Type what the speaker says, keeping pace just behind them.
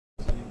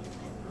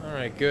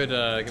right,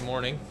 good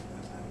morning.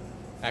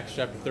 Acts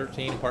chapter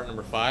 13, part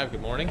number 5.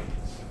 Good morning.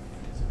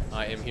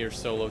 I am here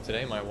solo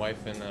today. My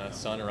wife and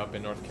son are up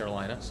in North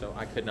Carolina, so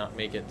I could not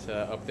make it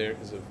up there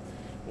because of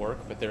work,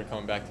 but they're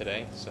coming back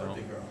today. So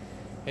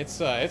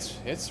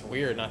it's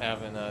weird not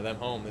having them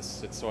home.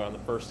 It's one of the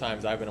first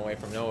times I've been away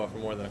from Noah for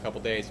more than a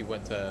couple days. He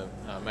went to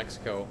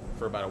Mexico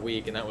for about a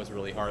week, and that was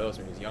really hard. That was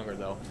when he was younger,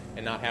 though.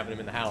 And not having him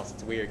in the house,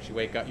 it's weird. You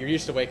wake up, you're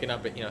used to waking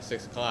up at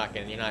 6 o'clock,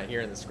 and you're not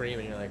hearing the scream,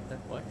 and you're like,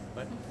 what?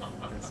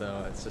 And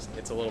so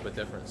it's a little bit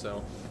different.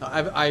 So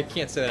I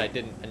can't say that I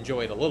didn't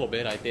enjoy it a little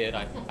bit. I did.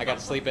 I got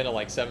to sleep in at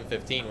like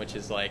 7:15, which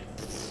is like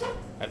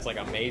that's like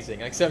amazing.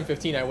 Like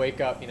 7:15, I wake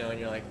up, and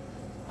you're like,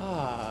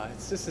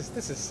 this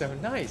is so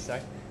nice. I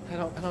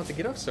don't have to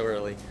get up so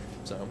early,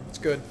 so it's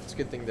good. It's a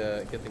good thing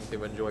to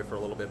enjoy for a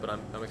little bit. But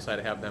I'm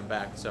excited to have them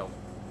back. So,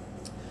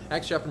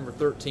 Acts chapter number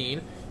 13,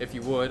 if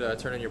you would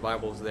turn in your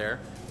Bibles there.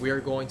 We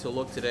are going to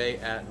look today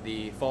at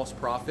the false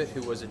prophet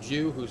who was a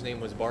Jew whose name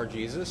was Bar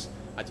Jesus.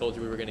 I told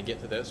you we were going to get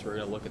to this. We're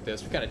going to look at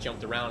this. We kind of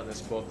jumped around in this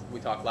book. We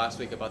talked last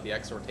week about the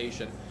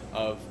exhortation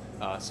of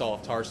Saul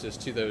of Tarsus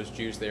to those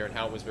Jews there and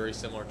how it was very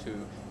similar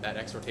to that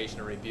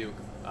exhortation or rebuke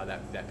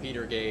that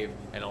Peter gave,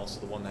 and also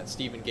the one that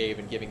Stephen gave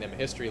in giving them a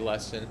history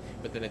lesson.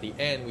 But then at the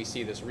end, we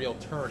see this real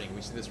turning.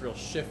 We see this real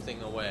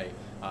shifting away.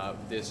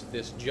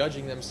 This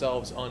judging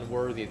themselves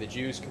unworthy. The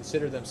Jews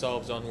consider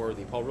themselves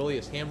unworthy. Paul really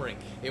is hammering.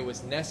 It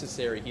was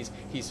necessary.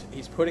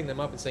 He's putting them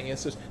up and saying,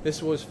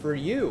 this was for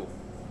you,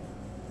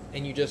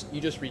 and you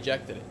just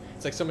rejected it.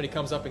 It's like somebody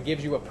comes up and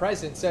gives you a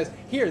present, says,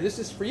 here, this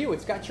is for you.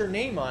 It's got your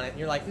name on it, and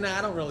you're like, nah,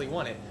 I don't really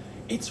want it.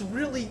 It's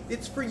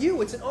for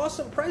you. It's an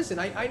awesome present.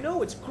 I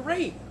know it's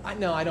great.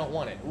 No, I don't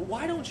want it.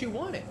 Why don't you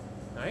want it?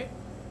 Right?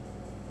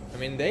 I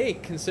mean, they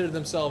considered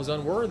themselves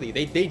unworthy.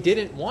 They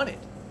didn't want it,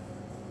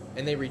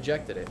 and they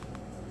rejected it.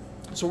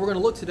 So we're going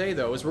to look today,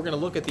 though, is we're going to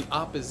look at the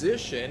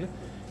opposition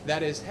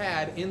that is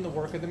had in the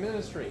work of the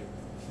ministry.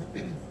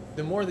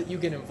 The more that you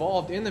get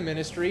involved in the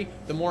ministry,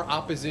 the more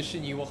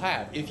opposition you will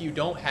have. If you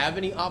don't have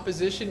any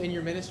opposition in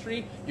your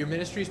ministry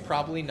is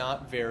probably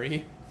not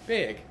very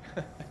big.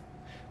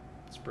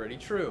 It's pretty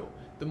true.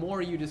 The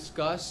more you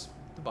discuss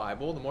the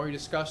Bible, the more you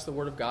discuss the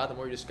Word of God, the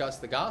more you discuss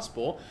the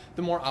gospel,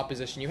 the more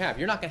opposition you have.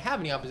 You're not going to have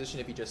any opposition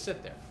if you just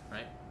sit there,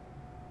 right?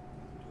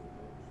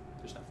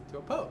 There's nothing to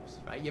oppose,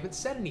 right? You haven't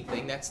said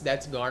anything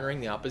that's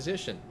garnering the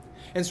opposition.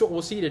 And so what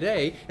we'll see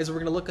today is we're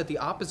going to look at the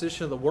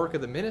opposition of the work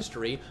of the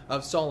ministry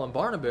of Saul and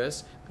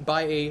Barnabas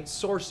by a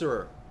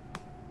sorcerer.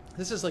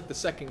 This is like the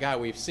second guy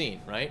we've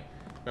seen, right?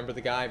 Remember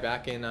the guy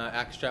back in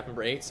Acts chapter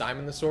number 8,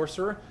 Simon the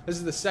sorcerer? This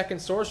is the second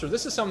sorcerer.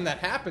 This is something that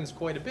happens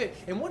quite a bit.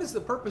 And what is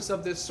the purpose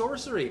of this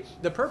sorcery?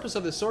 The purpose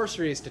of the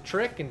sorcery is to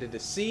trick and to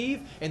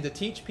deceive and to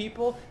teach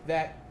people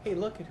that, hey,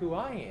 look at who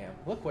I am.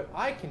 Look what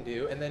I can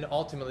do, and then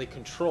ultimately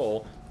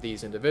control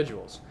these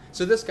individuals.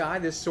 So this guy,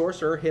 this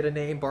sorcerer, hid a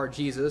name, Bar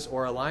Jesus,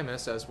 or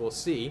Elymas, as we'll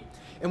see.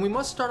 And we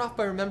must start off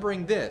by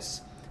remembering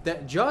this,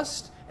 that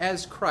just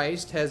as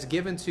Christ has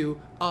given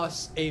to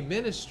us a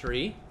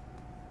ministry,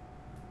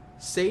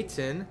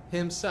 Satan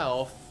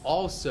himself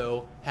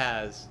also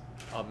has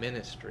a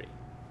ministry,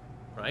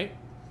 right?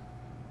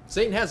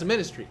 Satan has a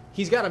ministry.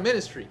 He's got a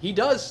ministry. He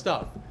does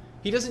stuff.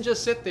 He doesn't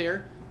just sit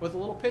there with a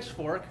little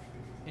pitchfork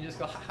and just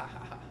go, ha, ha,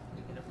 ha, ha.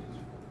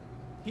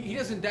 He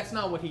doesn't, that's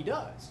not what he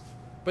does.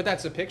 But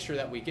that's a picture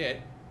that we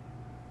get.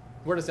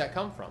 Where does that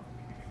come from?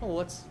 Well,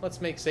 let's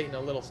make Satan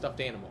a little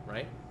stuffed animal,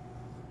 right?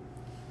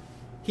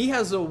 He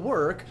has a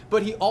work,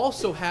 but he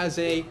also has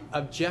a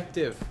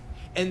objective.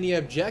 And the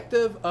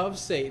objective of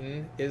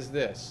Satan is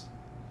this: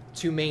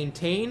 to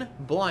maintain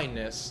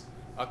blindness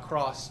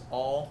across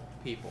all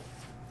people.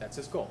 That's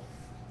his goal.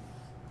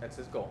 That's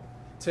his goal.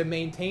 To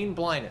maintain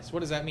blindness.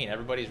 What does that mean?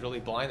 Everybody's really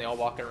blind? They all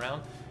walking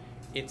around?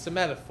 It's a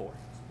metaphor,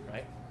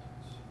 right?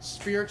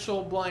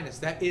 Spiritual blindness.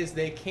 That is,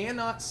 they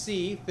cannot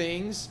see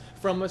things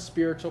from a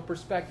spiritual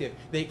perspective.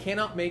 They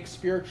cannot make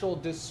spiritual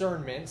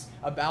discernments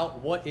about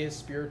what is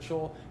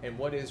spiritual and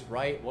what is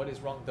right, what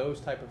is wrong,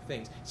 those type of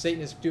things. Satan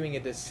is doing a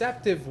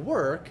deceptive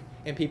work,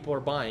 and people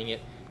are buying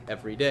it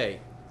every day.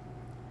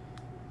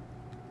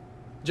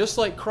 Just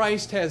like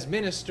Christ has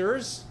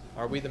ministers,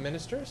 are we the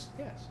ministers?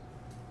 Yes.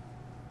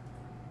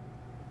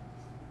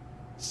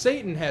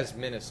 Satan has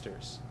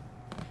ministers.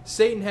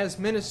 Satan has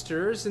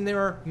ministers, and there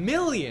are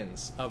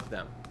millions of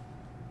them.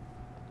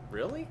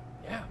 Really?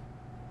 Yeah.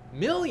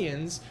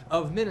 Millions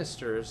of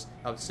ministers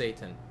of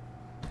Satan.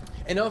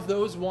 And of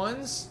those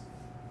ones,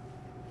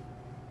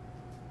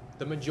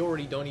 the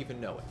majority don't even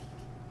know it.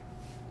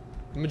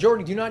 The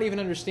majority do not even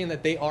understand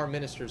that they are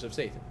ministers of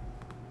Satan.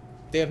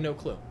 They have no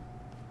clue.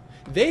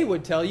 They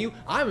would tell you,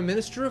 I'm a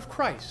minister of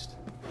Christ.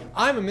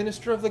 I'm a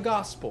minister of the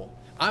gospel.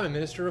 I'm a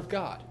minister of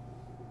God.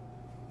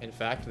 In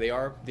fact, they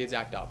are the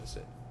exact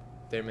opposite.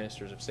 They're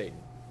ministers of Satan.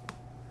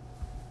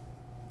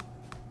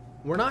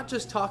 We're not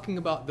just talking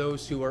about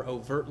those who are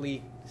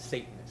overtly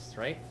Satanists,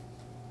 right?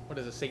 What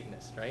is a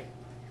Satanist, right?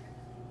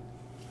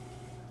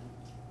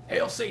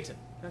 Hail Satan.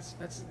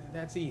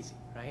 That's easy,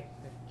 right?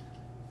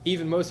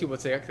 Even most people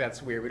would say, okay,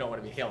 that's weird. We don't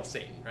want to be hail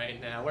Satan, right?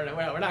 Now we're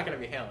not going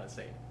to be hailing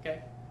Satan,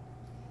 okay?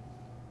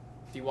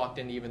 If you walked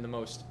into even the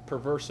most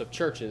perverse of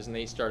churches and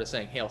they started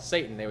saying "Hail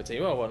Satan," they would say,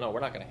 "Oh, well, no, we're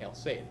not going to hail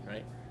Satan,"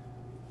 right?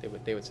 They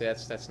would say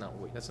that's not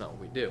what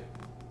we do.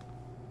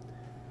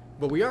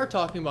 But we are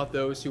talking about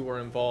those who were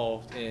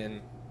involved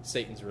in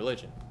Satan's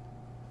religion.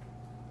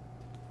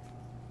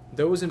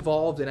 Those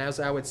involved in, as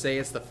I would say,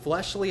 it's the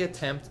fleshly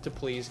attempt to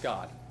please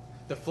God.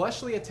 The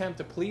fleshly attempt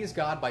to please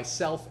God by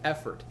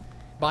self-effort,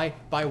 by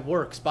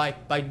works,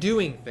 by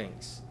doing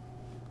things.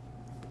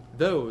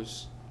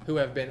 Those who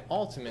have been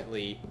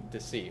ultimately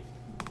deceived.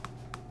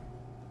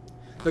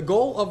 The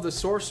goal of the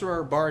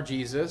sorcerer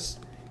Bar-Jesus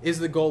is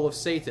the goal of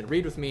Satan.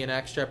 Read with me in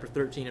Acts chapter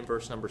 13 and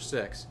verse number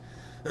 6.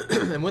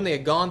 And when they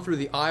had gone through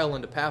the isle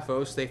into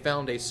Paphos, they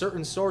found a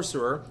certain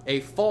sorcerer, a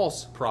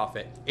false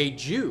prophet, a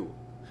Jew,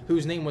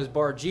 whose name was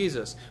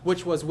Bar-Jesus,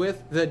 which was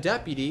with the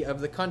deputy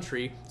of the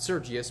country,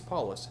 Sergius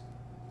Paulus,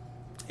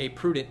 a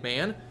prudent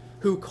man,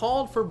 who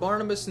called for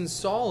Barnabas and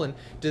Saul and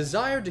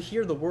desired to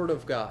hear the word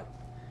of God.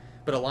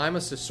 But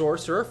Elymas the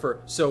sorcerer,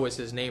 for so is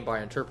his name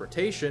by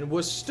interpretation,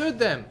 withstood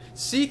them,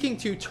 seeking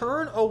to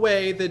turn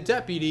away the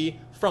deputy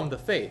from the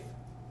faith.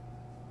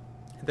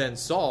 Then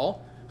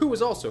Saul, who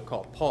was also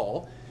called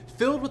Paul,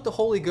 filled with the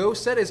Holy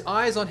Ghost, set his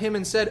eyes on him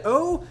and said,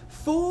 "O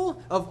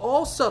full of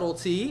all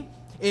subtlety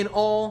in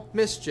all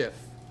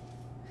mischief,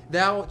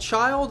 thou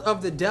child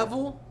of the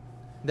devil,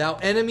 thou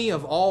enemy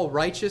of all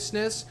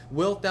righteousness,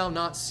 wilt thou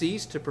not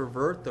cease to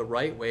pervert the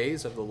right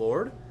ways of the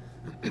Lord?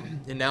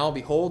 And now,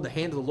 behold, the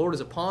hand of the Lord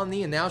is upon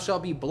thee, and thou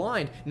shalt be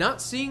blind,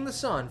 not seeing the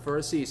sun for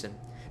a season."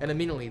 And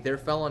immediately there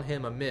fell on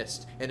him a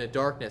mist and a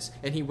darkness,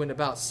 and he went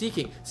about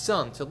seeking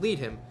some to lead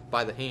him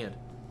by the hand.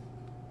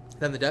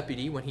 Then the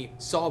deputy, when he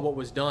saw what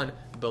was done,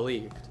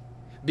 believed,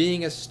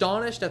 being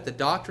astonished at the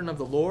doctrine of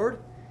the Lord.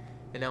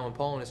 And now when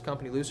Paul and his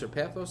company loosed from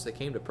Paphos, they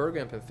came to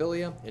Perga and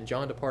Pamphylia, and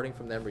John, departing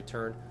from them,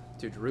 returned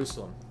to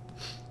Jerusalem.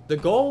 The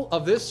goal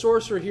of this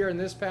sorcerer here in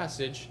this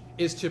passage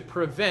is to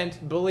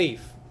prevent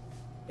belief,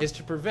 is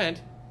to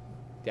prevent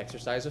the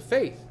exercise of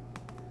faith,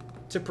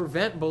 to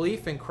prevent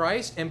belief in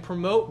Christ and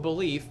promote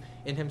belief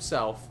in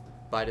himself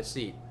by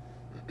deceit.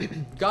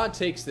 God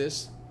takes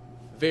this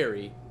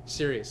very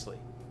seriously.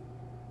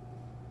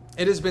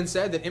 It has been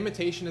said that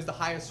imitation is the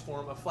highest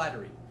form of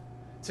flattery.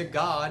 To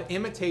God,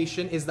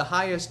 imitation is the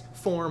highest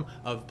form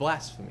of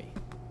blasphemy.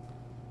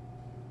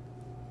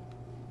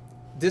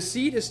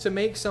 Deceit is to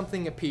make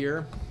something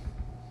appear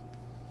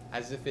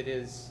as if it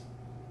is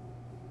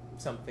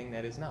something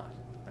that is not,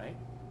 right?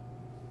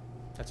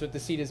 That's what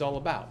deceit is all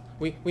about.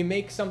 We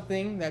make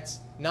something that's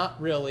not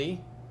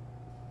really,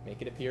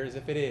 make it appear as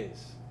if it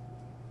is.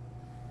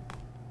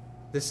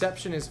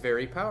 Deception is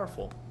very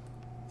powerful.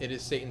 It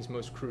is Satan's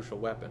most crucial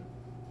weapon.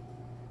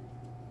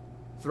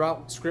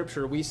 Throughout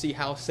Scripture, we see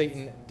how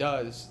Satan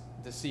does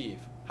deceive.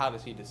 How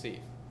does he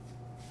deceive?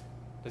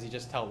 Does he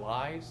just tell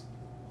lies?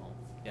 Well,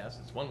 yes,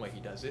 it's one way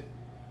he does it.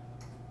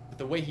 But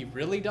the way he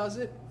really does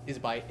it is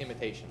by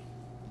imitation.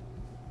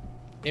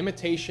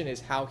 Imitation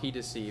is how he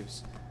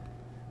deceives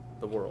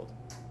the world.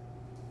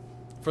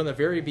 From the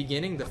very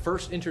beginning, the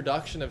first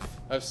introduction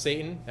of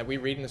Satan that we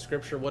read in the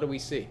Scripture, what do we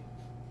see?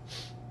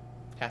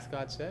 Hath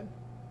God said?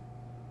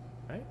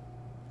 Right?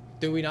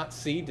 Do we not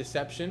see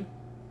deception?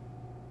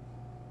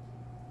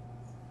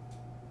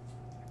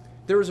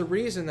 There is a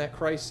reason that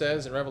Christ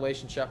says in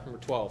Revelation chapter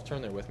number 12.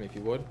 Turn there with me if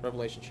you would.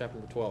 Revelation chapter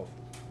number 12.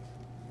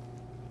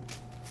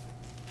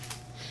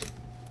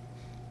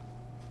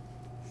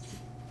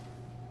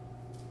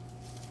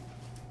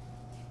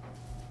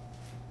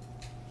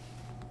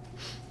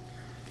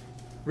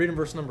 Read in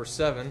verse number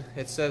 7.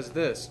 It says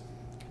this: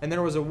 "And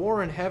there was a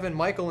war in heaven.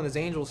 Michael and his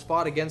angels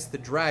fought against the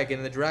dragon,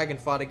 and the dragon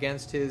fought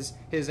against his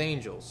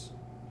angels,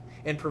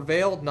 and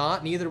prevailed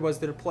not, neither was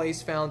their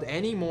place found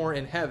any more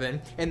in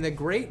heaven. And the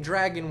great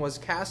dragon was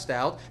cast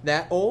out,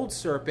 that old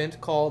serpent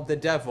called the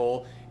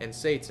devil and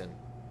Satan,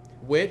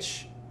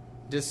 which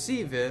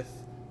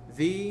deceiveth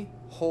the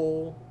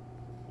whole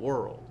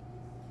world.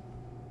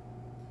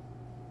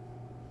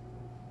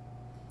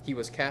 He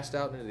was cast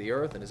out into the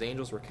earth, and his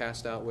angels were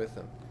cast out with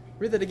him."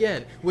 Read that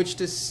again. "Which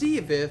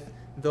deceiveth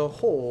the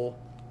whole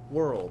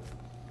world."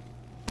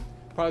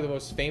 Probably the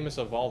most famous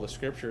of all the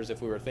Scriptures,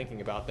 if we were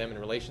thinking about them in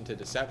relation to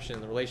deception,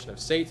 in the relation of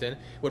Satan,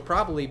 would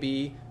probably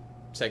be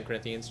 2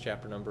 Corinthians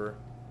chapter number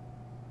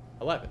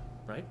 11,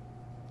 right?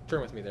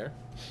 Turn with me there.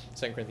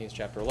 2 Corinthians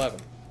chapter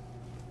 11.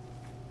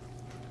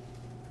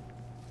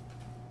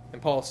 In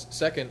Paul's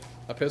second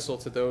epistle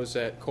to those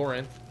at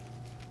Corinth,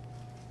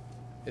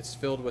 it's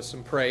filled with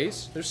some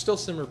praise. There's still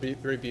some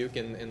rebuke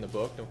in the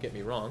book, don't get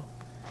me wrong.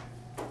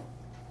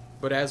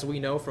 But as we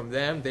know from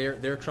them,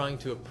 they're trying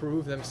to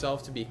prove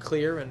themselves to be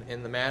clear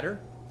in the matter.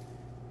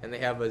 And they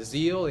have a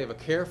zeal, they have a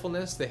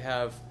carefulness, they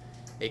have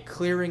a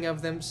clearing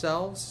of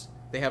themselves,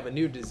 they have a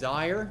new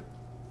desire.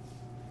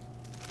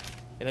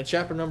 And in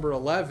chapter number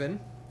 11,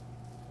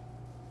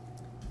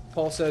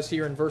 Paul says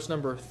here in verse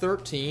number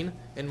 13,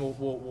 and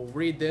we'll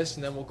read this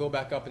and then we'll go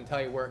back up and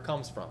tell you where it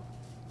comes from.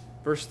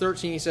 Verse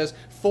 13, he says,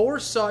 "For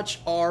such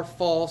are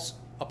false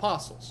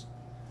apostles."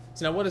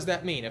 So now what does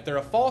that mean? If they're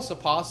a false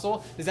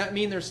apostle, does that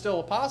mean they're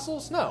still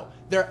apostles? No.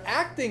 They're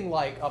acting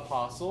like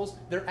apostles.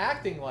 They're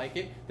acting like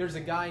it. There's a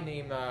guy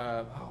named,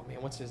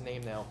 what's his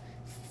name now?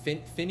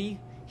 Finney.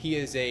 He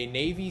is a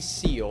Navy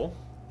SEAL,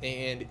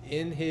 and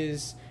in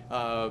his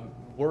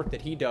work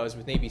that he does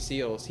with Navy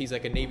SEALs, he's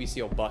like a Navy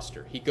SEAL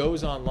buster. He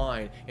goes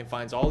online and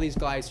finds all these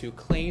guys who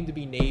claim to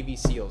be Navy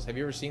SEAls. Have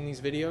you ever seen these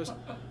videos?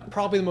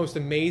 Probably the most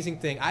amazing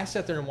thing. I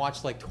sat there and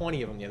watched like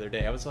 20 of them the other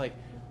day. I was like,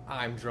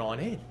 I'm drawn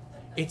in.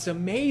 It's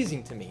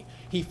amazing to me.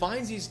 He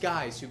finds these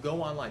guys who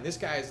go online. This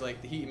guy is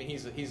like,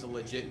 he's a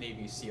legit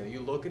Navy SEAL.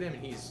 You look at him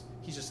and he's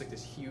just like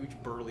this huge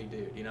burly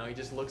dude. You know, he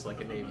just looks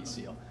like a Navy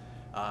SEAL.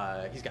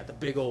 He's got the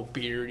big old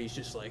beard. He's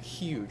just like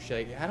huge.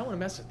 Like, I don't want to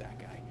mess with that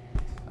guy.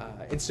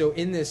 And so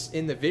in the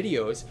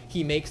videos,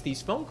 he makes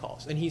these phone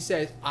calls and he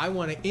says, I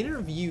want to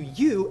interview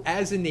you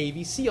as a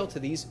Navy SEAL to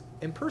these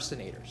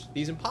impersonators,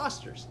 these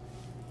imposters.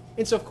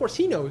 And so, of course,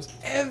 he knows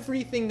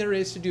everything there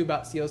is to do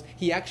about SEALs.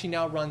 He actually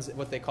now runs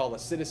what they call a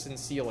Citizen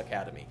SEAL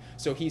Academy.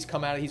 So he's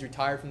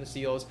retired from the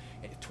SEALs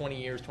 20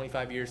 years,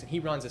 25 years, and he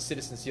runs a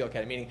Citizen SEAL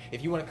Academy, meaning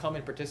if you want to come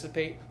and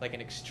participate, like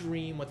an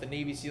extreme, what the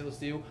Navy SEALs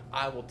do,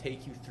 I will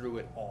take you through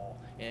it all.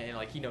 And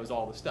like, he knows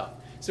all the stuff.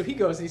 So he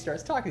goes and he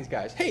starts talking to these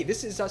guys. Hey,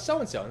 this is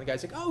so-and-so. And the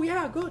guy's like, oh,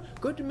 yeah,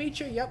 good to meet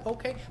you. Yep,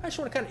 okay. I just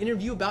want to kind of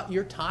interview about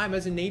your time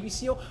as a Navy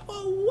SEAL.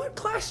 Oh, what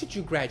class did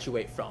you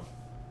graduate from?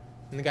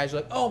 And the guys are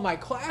like, oh, my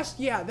class?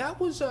 Yeah, that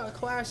was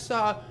class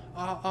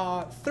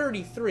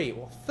 33.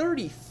 Well,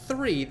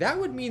 33, that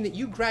would mean that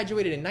you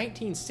graduated in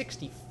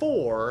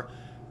 1964.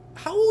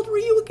 How old were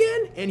you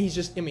again? And he's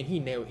just, he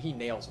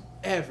nails them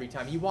every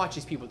time. You watch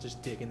these people just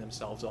digging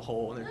themselves a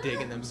hole, and they're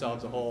digging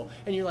themselves a hole.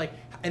 And you're like,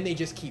 and they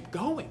just keep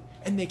going,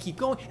 and they keep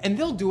going. And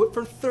they'll do it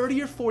for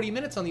 30 or 40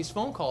 minutes on these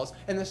phone calls,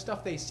 and the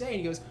stuff they say, and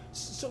he goes,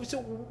 so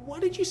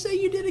what did you say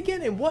you did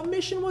again? And what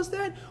mission was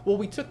that? Well,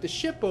 we took the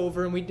ship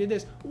over, and we did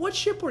this. What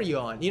ship were you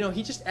on? You know,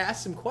 he just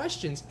asked some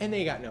questions, and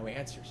they got no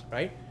answers,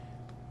 right?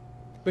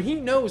 But he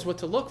knows what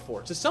to look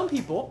for. So some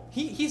people,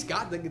 he's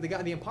got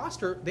the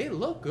imposter, they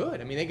look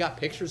good. I mean, they got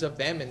pictures of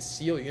them in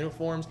SEAL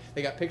uniforms.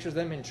 They got pictures of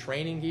them in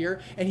training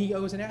gear. And he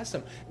goes and asks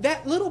them,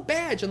 that little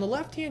badge on the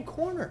left-hand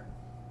corner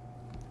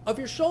of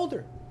your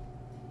shoulder,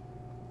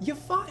 you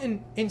fought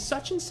in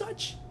such and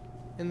such?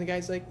 And the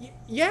guy's like,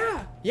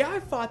 yeah, I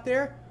fought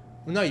there.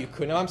 Well, no, you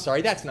couldn't. No, I'm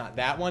sorry, that's not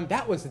that one.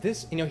 That was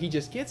this. You know, he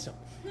just gets them.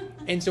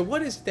 And so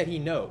what is it that he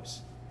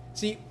knows?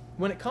 See,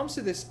 when it comes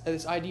to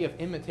this idea of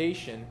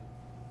imitation,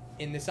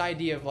 in this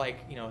idea of like,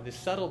 you know, this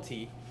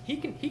subtlety, he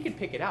can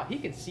pick it out. He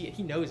can see it.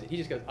 He knows it. He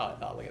just goes, oh,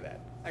 look at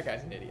that. That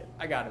guy's an idiot.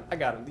 I got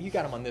him. You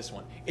got him on this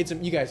one.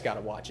 You guys got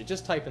to watch it.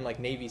 Just type in like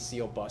Navy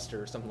SEAL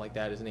Buster or something like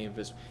that is the name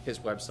of his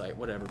website,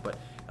 whatever. But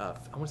I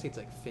want to say it's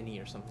like Finney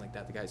or something like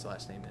that. The guy's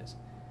last name is.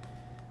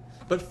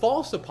 But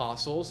false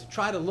apostles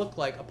try to look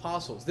like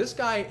apostles. This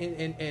guy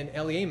in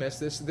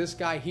Elymas, this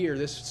guy here,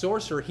 this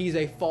sorcerer, he's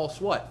a false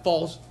what?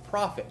 False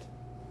prophet.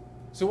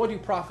 So what do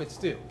prophets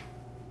do?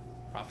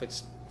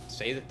 Prophets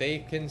say that they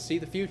can see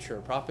the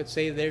future. Prophets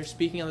say they're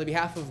speaking on the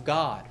behalf of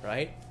God,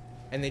 right?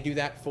 And they do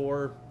that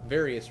for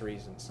various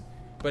reasons.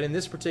 But in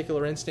this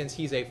particular instance,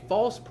 he's a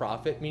false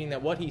prophet, meaning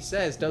that what he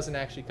says doesn't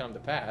actually come to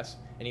pass,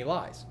 and he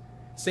lies.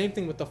 Same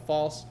thing with the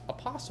false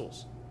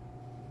apostles.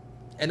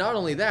 And not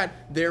only that,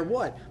 they're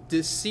what?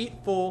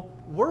 Deceitful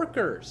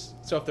workers.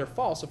 So if they're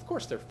false, of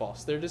course they're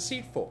false. They're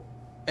deceitful.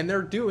 And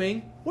they're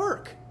doing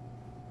work.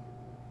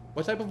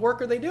 What type of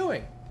work are they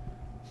doing?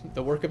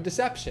 The work of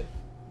deception.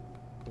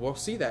 We'll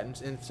see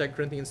that in 2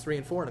 Corinthians 3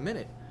 and 4 in a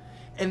minute.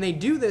 And they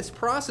do this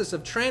process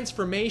of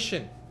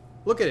transformation.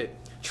 Look at it.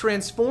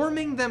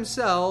 Transforming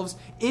themselves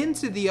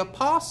into the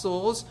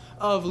apostles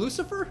of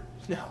Lucifer?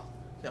 No,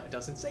 it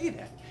doesn't say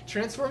that.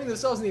 Transforming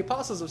themselves into the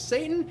apostles of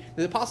Satan,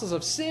 the apostles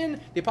of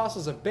sin, the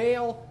apostles of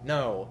Baal?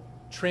 No.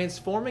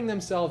 Transforming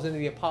themselves into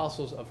the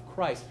apostles of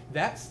Christ.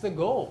 That's the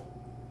goal.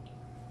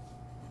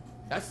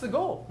 That's the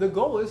goal. The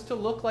goal is to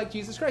look like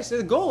Jesus Christ.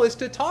 The goal is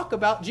to talk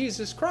about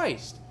Jesus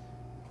Christ.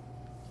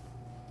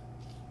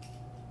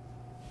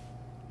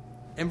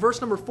 In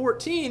verse number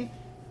 14,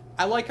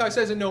 I like how it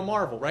says in no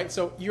marvel, right?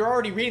 So you're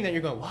already reading that,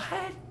 you're going,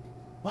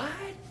 what?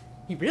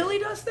 He really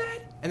does that?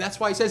 And that's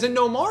why he says in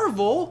no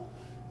marvel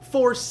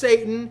for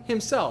Satan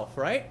himself,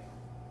 right?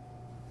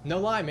 No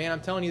lie, man,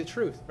 I'm telling you the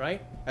truth,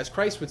 right? As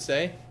Christ would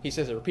say, he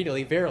says it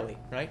repeatedly, verily,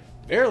 right?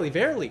 Verily,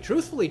 verily,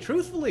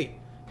 truthfully.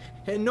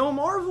 And no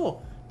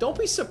marvel. Don't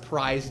be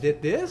surprised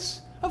at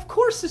this. Of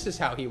course this is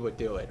how he would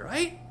do it,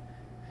 right?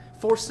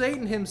 For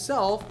Satan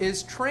himself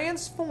is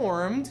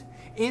transformed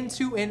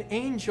into an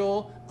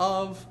angel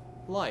of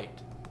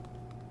light.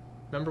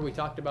 Remember we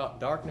talked about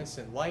darkness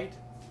and light?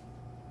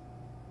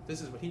 This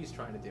is what he's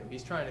trying to do.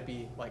 He's trying to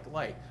be like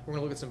light. We're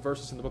going to look at some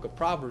verses in the book of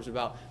Proverbs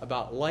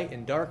about light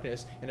and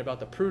darkness and about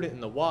the prudent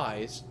and the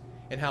wise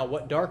and how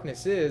what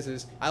darkness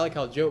is I like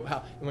how Job,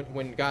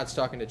 when God's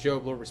talking to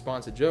Job, Lord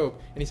responds to Job,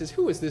 and he says,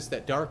 who is this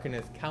that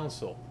darkeneth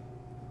counsel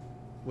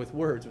with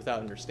words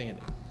without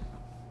understanding?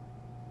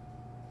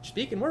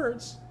 Speaking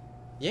words,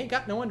 you ain't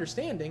got no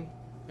understanding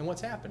in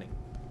what's happening.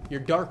 You're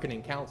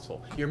darkening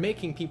counsel. You're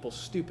making people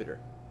stupider.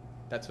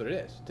 That's what it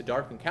is. To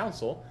darken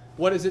counsel.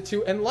 What is it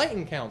to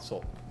enlighten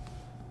counsel?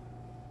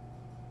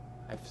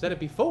 I've said it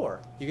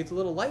before. You get the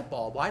little light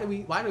bulb. Why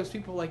do those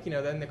people, like,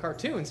 in the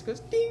cartoons, it goes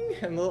ding,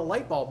 and a little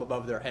light bulb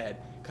above their head?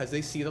 Because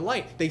they see the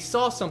light. They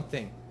saw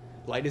something.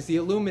 Light is the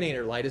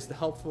illuminator. Light is the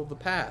helpful of the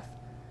path.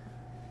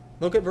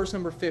 Look at verse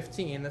number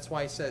 15. That's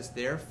why it says,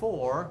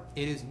 therefore,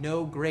 it is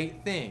no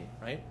great thing,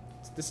 right?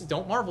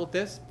 Don't marvel at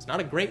this. It's not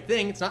a great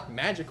thing. It's not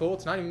magical.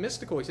 It's not even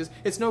mystical. He says,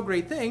 it's no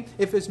great thing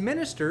if his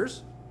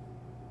ministers,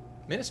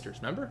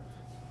 remember?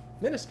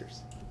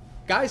 Ministers.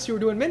 Guys who are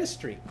doing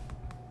ministry.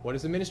 What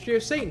is the ministry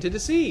of Satan? To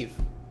deceive.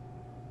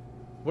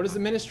 What is the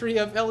ministry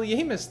of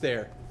Elymas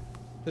there?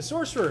 The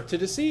sorcerer, to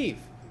deceive.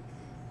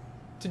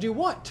 To do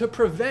what? To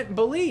prevent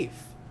belief.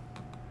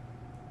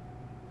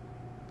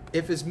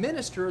 If his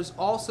ministers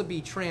also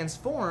be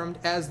transformed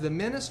as the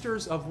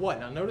ministers of what?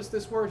 Now notice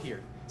this word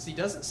here. See, he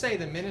doesn't say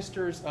the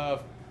ministers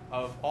of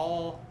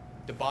all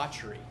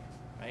debauchery,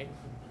 right?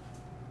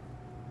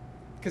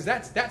 Because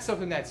that's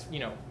something that's,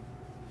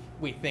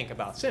 we think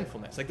about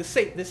sinfulness. Like the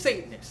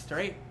Satanist,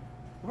 right?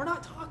 We're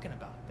not talking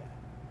about that.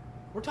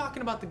 We're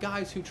talking about the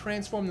guys who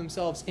transform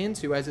themselves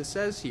into, as it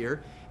says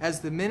here,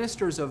 as the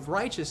ministers of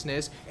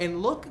righteousness.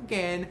 And look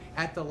again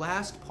at the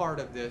last part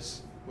of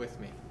this with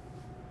me.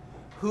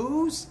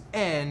 Whose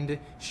end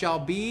shall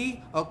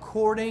be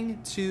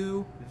according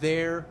to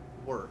their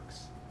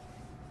works.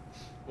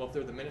 Well, if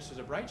they're the ministers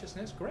of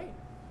righteousness, great.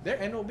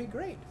 Their end will be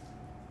great.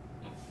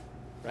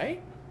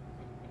 Right?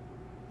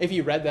 If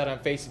you read that on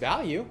face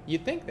value,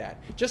 you'd think that.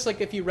 Just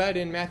like if you read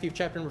in Matthew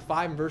chapter number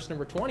 5 and verse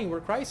number 20, where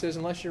Christ says,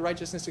 unless your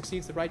righteousness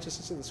exceeds the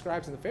righteousness of the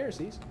scribes and the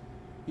Pharisees,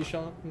 you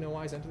shall in no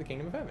wise enter the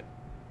kingdom of heaven.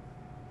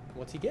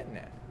 What's he getting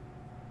at?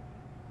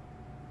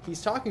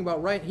 He's talking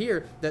about right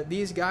here that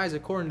these guys,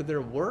 according to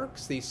their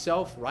works, these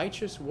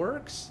self-righteous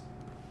works,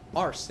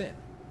 are sin.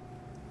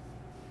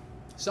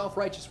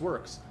 Self-righteous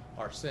works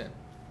are sin.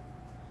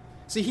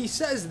 See, he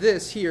says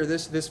this here,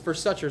 this for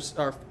such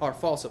are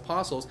false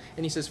apostles,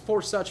 and he says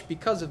for such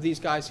because of these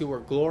guys who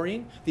are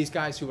glorying, these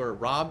guys who are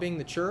robbing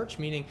the church,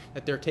 meaning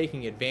that they're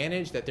taking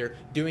advantage, that they're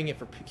doing it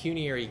for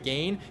pecuniary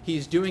gain.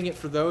 He's doing it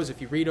for those, if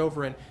you read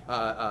over in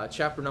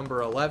chapter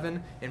number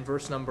 11, in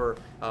verse number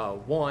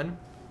 1,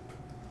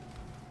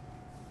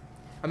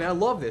 I mean, I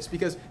love this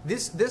because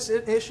this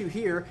issue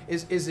here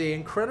is an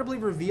incredibly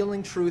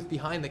revealing truth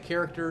behind the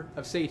character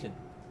of Satan.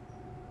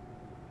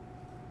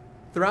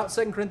 Throughout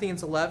 2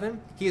 Corinthians 11,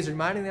 he is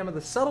reminding them of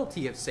the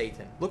subtlety of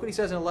Satan. Look what he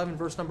says in 11,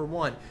 verse number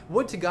 1.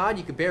 Would to God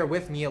you could bear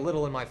with me a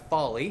little in my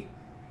folly,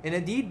 and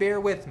indeed bear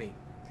with me.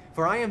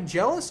 For I am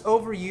jealous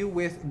over you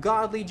with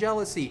godly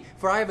jealousy.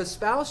 For I have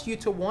espoused you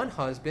to one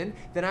husband,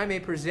 that I may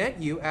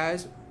present you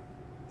as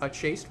a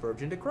chaste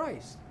virgin to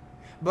Christ.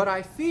 But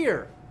I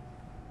fear.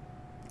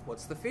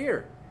 What's the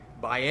fear?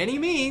 By any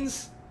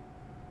means.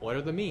 What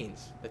are the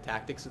means? The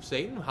tactics of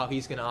Satan, how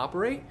he's going to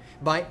operate?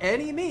 By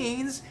any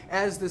means,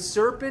 as the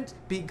serpent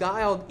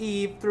beguiled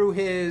Eve through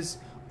his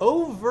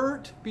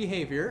overt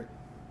behavior,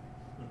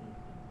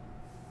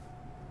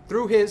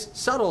 through his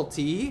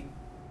subtlety,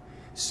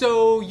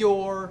 so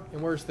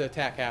and where's the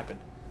attack happen?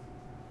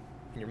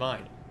 In your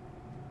mind.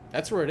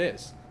 That's where it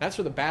is. That's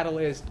where the battle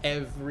is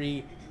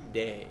every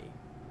day.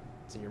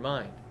 It's in your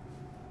mind.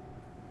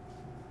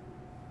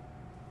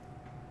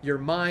 Your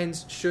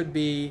minds should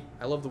be,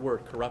 I love the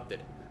word, corrupted.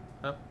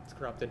 Huh? It's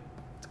corrupted.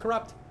 It's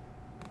corrupt.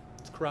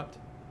 It's corrupt.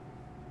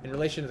 In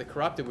relation to the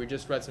corrupted, we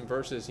just read some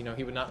verses, he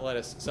would not let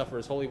us suffer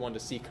his Holy One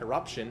to see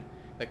corruption.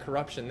 The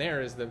corruption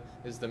there is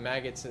the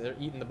maggots that are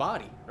eating the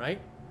body, right?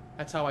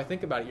 That's how I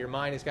think about it. Your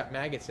mind has got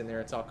maggots in there.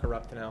 It's all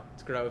corrupt now.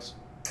 It's gross.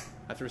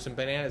 I threw some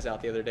bananas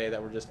out the other day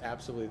that were just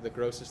absolutely the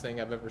grossest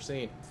thing I've ever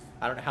seen.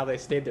 I don't know how they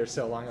stayed there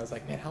so long. I was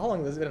like, man, how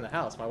long has it been in the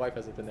house? My wife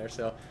hasn't been there,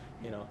 so,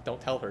 don't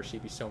tell her.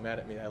 She'd be so mad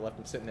at me that I left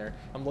them sitting there.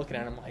 I'm looking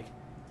at them like,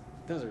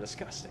 those are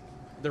disgusting.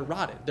 They're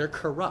rotted. They're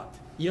corrupt.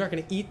 You're not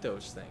going to eat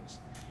those things.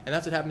 And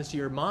that's what happens to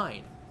your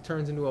mind. It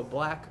turns into a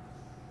black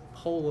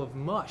hole of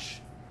mush,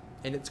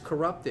 and it's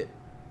corrupted.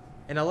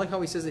 And I like how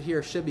he says it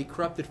here, should be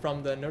corrupted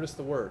from notice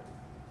the word,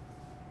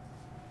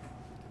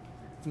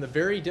 from the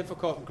very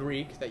difficult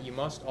Greek that you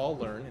must all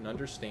learn and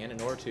understand in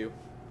order to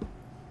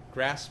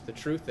grasp the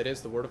truth that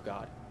is the Word of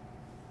God.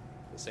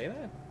 Does it say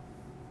that?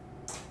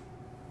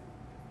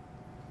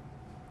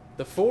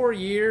 The 4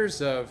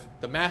 years of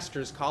the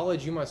Master's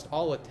College you must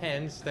all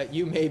attend so that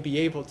you may be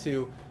able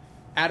to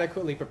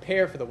adequately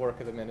prepare for the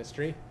work of the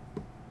ministry.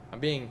 I'm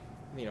being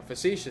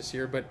facetious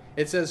here, but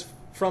it says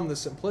from the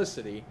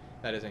simplicity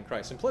that is in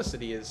Christ.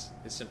 Simplicity is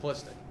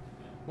simplistic.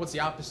 What's the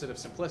opposite of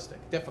simplistic?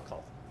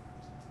 Difficult.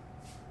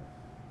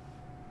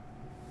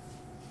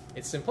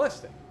 It's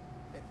simplistic.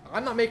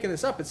 I'm not making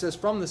this up. It says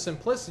from the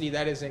simplicity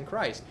that is in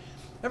Christ.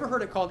 Ever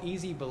heard it called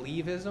easy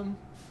believism?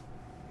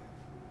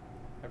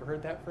 Ever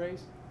heard that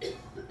phrase?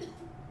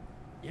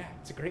 Yeah,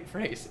 it's a great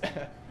phrase.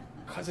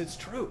 Because it's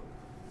true.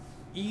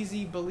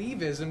 Easy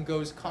believism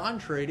goes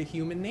contrary to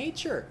human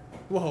nature.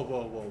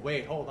 Whoa,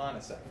 wait, hold on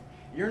a second.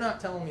 You're not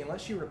telling me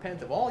unless you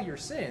repent of all your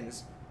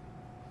sins,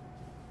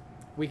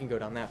 we can go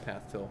down that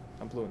path till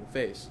I'm blue in the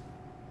face.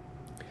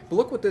 But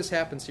look what this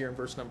happens here in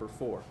verse number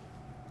 4.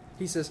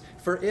 He says,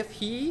 "For if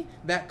he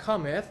that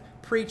cometh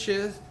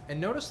preacheth," and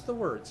notice the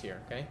words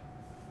here, okay?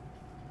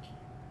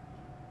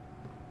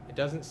 It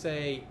doesn't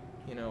say,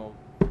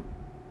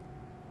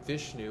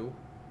 Vishnu,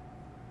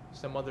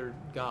 some other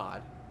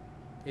god.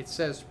 It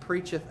says,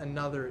 preacheth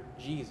another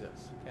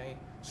Jesus, okay?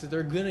 So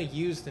they're going to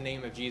use the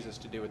name of Jesus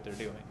to do what they're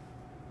doing.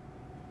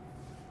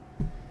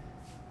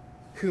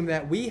 "Whom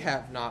that we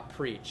have not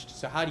preached."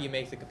 So how do you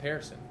make the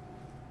comparison?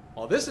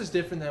 Well, this is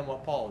different than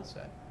what Paul has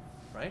said,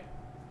 right?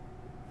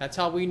 That's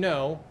how we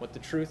know what the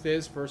truth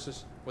is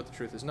versus what the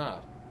truth is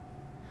not.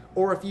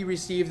 "Or if ye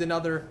received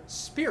another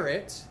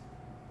spirit,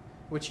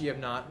 which ye have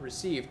not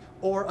received,"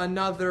 or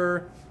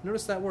another,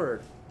 notice that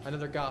word,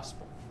 another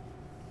gospel.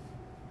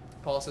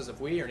 Paul says,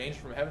 if we or an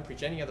angel from heaven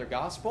preach any other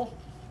gospel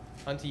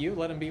unto you,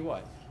 let him be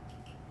what?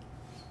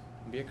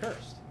 Be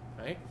accursed,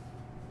 right?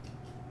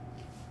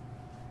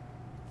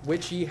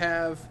 "Which ye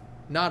have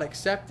not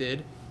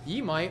accepted,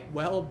 ye might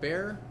well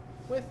bear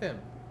with him."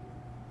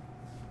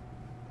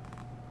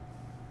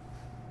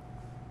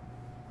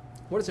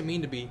 What does it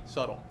mean to be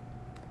subtle?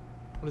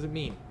 What does it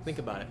mean? Think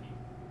about it.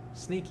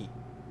 Sneaky.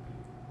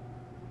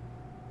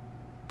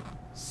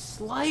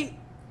 Slight,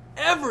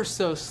 ever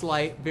so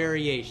slight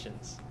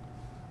variations.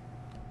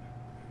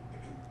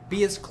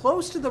 Be as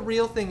close to the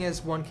real thing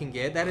as one can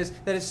get. That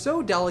is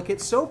so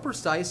delicate, so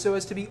precise, so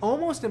as to be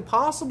almost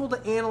impossible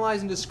to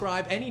analyze and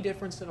describe any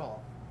difference at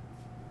all.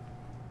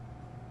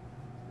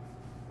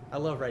 I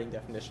love writing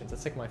definitions.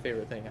 That's like my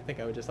favorite thing. I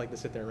think I would just like to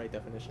sit there and write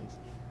definitions.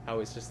 I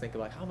always just think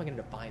about, how am I going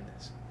to define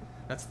this?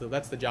 That's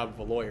the job of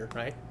a lawyer,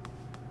 right?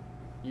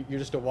 You're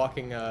just a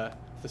walking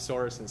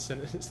thesaurus and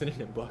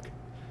synonym book.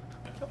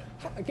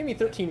 Give me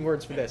 13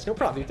 words for this. No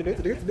problem.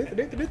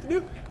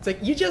 It's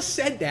like, you just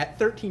said that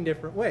 13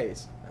 different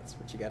ways. That's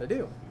what you got to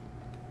do.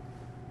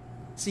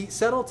 See,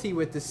 subtlety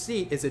with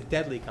deceit is a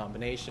deadly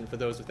combination for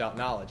those without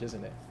knowledge,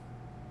 isn't it?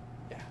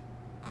 Yeah.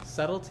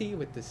 Subtlety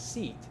with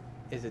deceit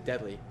is a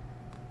deadly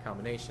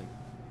combination.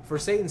 For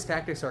Satan's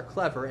tactics are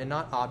clever and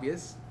not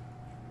obvious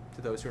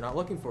to those who are not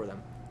looking for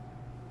them.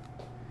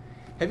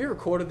 Have you ever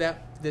quoted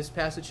this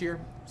passage here,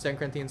 2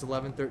 Corinthians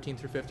 11, 13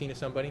 through 15 to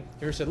somebody? You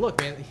ever said,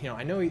 look, man,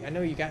 I know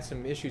you got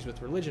some issues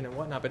with religion and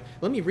whatnot, but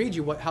let me read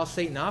you how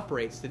Satan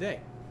operates today.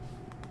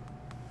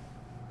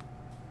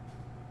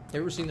 You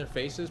ever seen their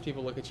faces?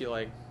 People look at you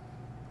like,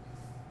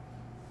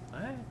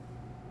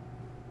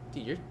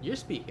 dude, you're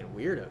speaking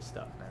weirdo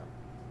stuff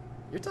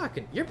now.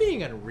 You're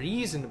being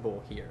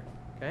unreasonable here,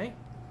 okay?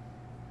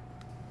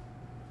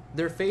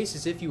 Their face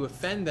is if you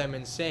offend them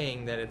in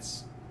saying that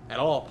it's at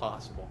all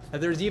possible,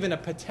 that there's even a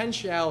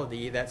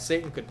potentiality that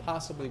Satan could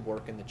possibly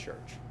work in the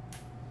church.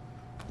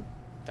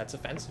 That's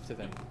offensive to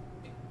them.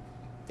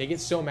 They get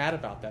so mad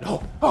about that.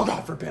 Oh,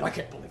 God forbid, I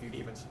can't believe you'd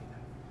even say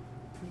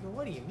that. You go,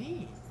 what do you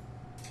mean?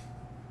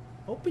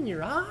 Open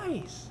your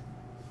eyes.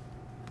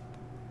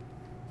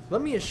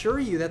 Let me assure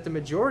you that the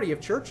majority of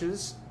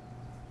churches,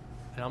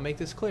 and I'll make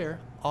this clear,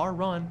 are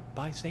run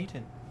by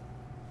Satan.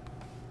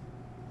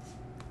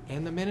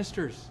 And the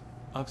ministers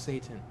of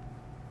Satan.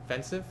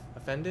 Offensive?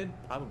 Offended?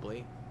 Probably.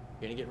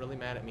 You're going to get really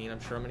mad at me, and I'm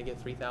sure I'm going to get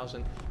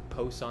 3,000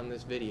 posts on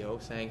this video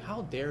saying,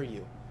 how dare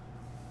you?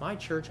 My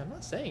church, I'm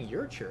not saying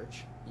your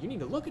church. You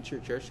need to look at your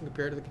church and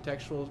compare to the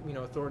contextual,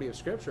 authority of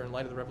Scripture in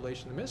light of the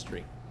revelation of the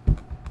mystery.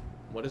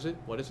 What does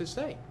it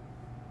say?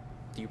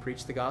 Do you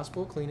preach the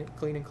gospel clean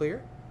and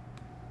clear?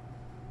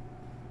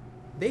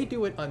 They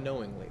do it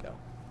unknowingly, though.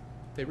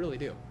 They really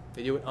do.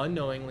 They do it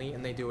unknowingly,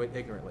 and they do it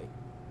ignorantly.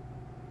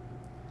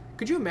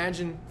 Could you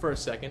imagine for a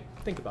second,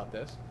 think about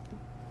this.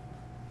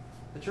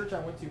 The church I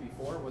went to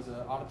before was an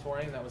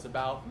auditorium that was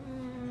about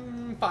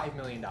 $5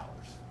 million,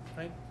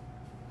 right?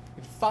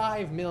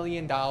 $5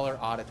 million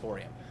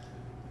auditorium.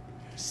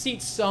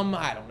 Seats some,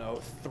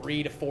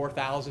 3,000 to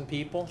 4,000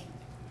 people.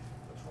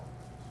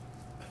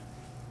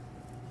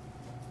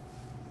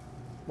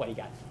 What, you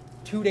got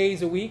 2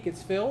 days a week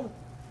it's filled?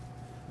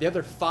 The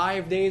other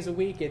 5 days a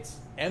week it's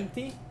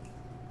empty?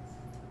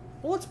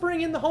 Well, let's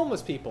bring in the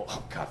homeless people.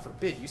 Oh, God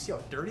forbid. You see how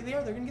dirty they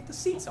are? They're going to get the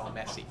seats all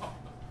messy.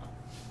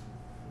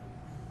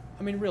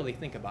 I mean, really,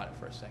 think about it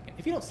for a second.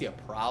 If you don't see a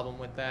problem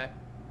with that,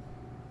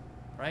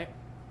 right?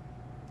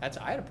 I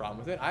had a problem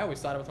with it. I always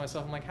thought it with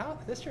myself, I'm like, how?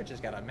 This church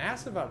has got a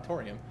massive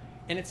auditorium,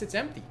 and it sits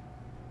empty.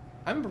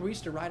 I remember we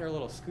used to ride our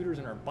little scooters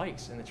and our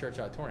bikes in the church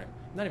auditorium.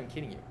 I'm not even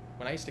kidding you.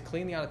 When I used to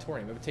clean the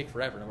auditorium, it would take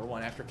forever. Number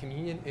one, after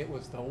communion, it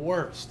was the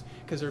worst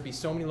because there would be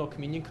so many little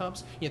communion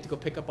cups. You had to go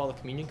pick up all the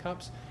communion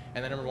cups.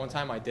 And then I remember one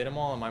time I did them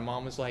all, and my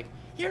mom was like,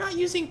 "You're not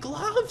using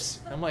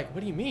gloves?" And I'm like,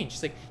 "What do you mean?"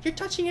 She's like, "You're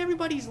touching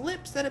everybody's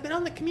lips that have been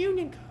on the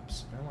communion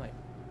cups." And I'm like,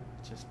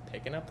 "Just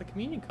picking up the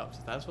communion cups.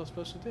 That's what I'm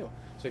supposed to do."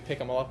 So we pick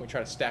them all up, and we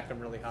try to stack them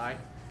really high,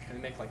 and we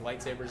make like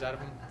lightsabers out of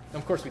them.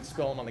 And of course, we'd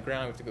spill them on the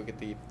ground. We have to go get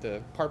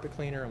the carpet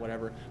cleaner and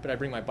whatever. But I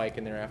bring my bike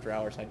in there after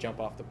hours, and I jump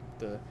off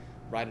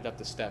ride it up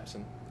the steps,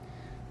 and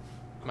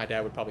my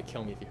dad would probably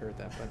kill me if he heard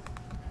that,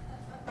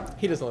 but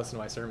he doesn't listen to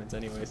my sermons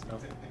anyway, so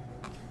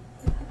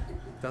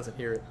doesn't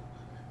hear it.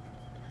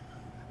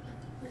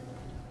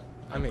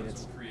 I mean,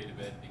 it's creative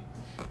editing.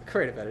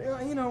 Creative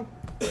editing.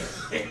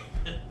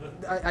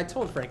 I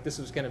told Frank this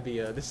is going to be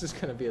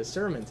a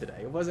sermon today.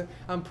 It wasn't.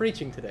 I'm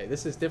preaching today.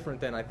 This is different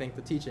than I think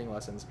the teaching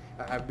lessons.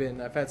 I've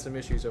had some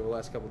issues over the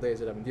last couple of days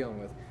that I've been dealing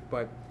with.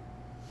 But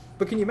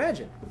can you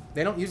imagine?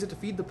 They don't use it to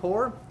feed the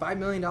poor. $5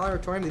 million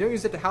auditorium. They don't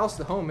use it to house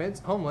the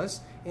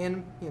homeless.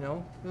 And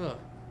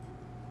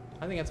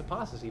I think that's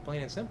apostasy,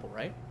 plain and simple,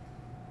 right?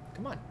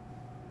 Come on,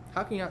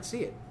 how can you not see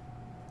it?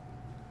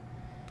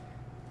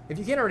 If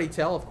you can't already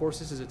tell, of course,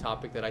 this is a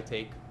topic that I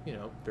take,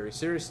 very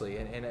seriously,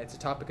 and it's a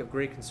topic of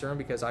great concern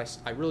because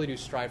I really do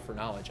strive for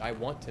knowledge. I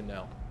want to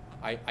know.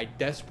 I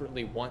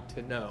desperately want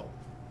to know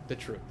the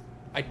truth.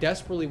 I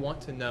desperately want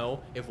to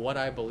know if what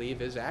I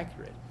believe is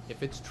accurate,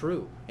 if it's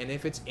true, and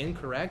if it's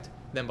incorrect,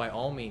 then by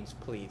all means,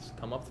 please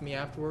come up to me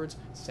afterwards,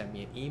 send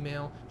me an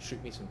email,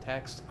 shoot me some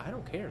text. I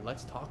don't care.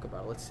 Let's talk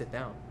about it. Let's sit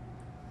down.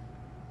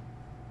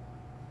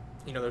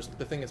 There's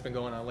the thing that's been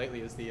going on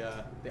lately is the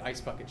ice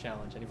bucket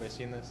challenge. Anybody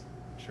seen this?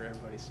 I'm sure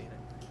everybody's seen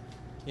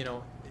it.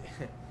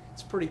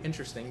 It's pretty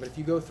interesting, but if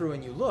you go through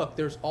and you look,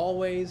 there's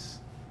always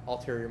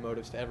ulterior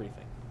motives to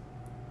everything.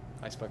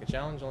 Ice bucket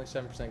challenge, only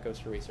 7% goes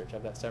to research.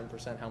 Of that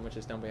 7%, how much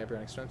is done by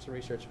embryonic stem cell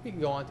research? We can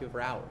go on to it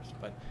for hours,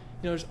 but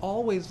there's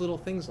always little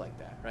things like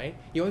that, right?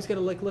 You always got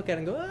to look at it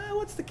and go,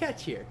 what's the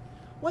catch here?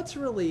 What's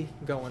really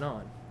going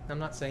on? I'm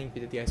not saying if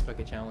you did the ice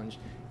bucket challenge,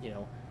 you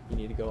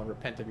need to go and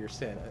repent of your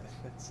sin.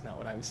 That's not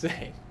what I'm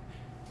saying.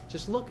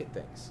 Just look at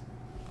things.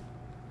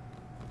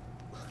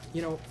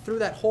 Through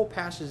that whole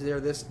passage there,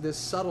 this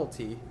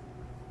subtlety,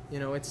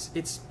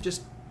 it's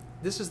just,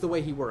 this is the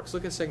way he works.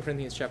 Look at 2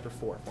 Corinthians chapter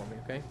 4 for me,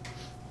 okay?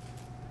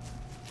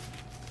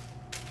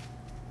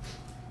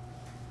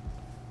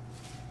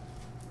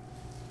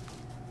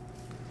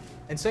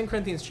 In 2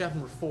 Corinthians chapter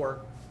 4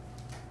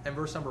 and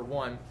verse number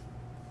 1,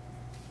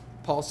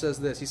 Paul says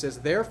this. He says,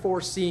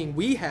 therefore, seeing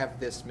we have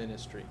this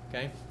ministry,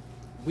 okay?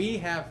 We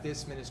have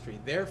this ministry.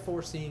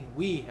 Therefore, seeing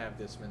we have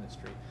this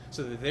ministry.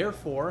 So the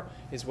therefore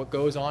is what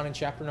goes on in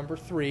chapter number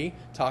 3,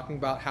 talking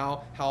about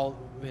how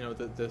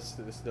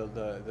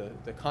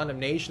the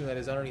condemnation that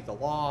is underneath the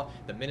law,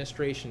 the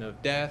ministration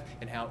of death,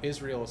 and how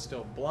Israel is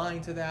still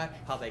blind to that,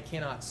 how they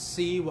cannot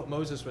see what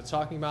Moses was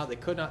talking about. They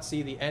could not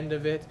see the end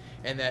of it,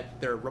 and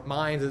that their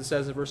minds, as it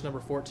says in verse number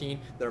 14,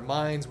 their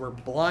minds were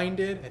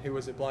blinded. And who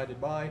was it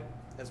blinded by?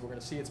 As we're going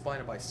to see, it's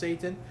blinded by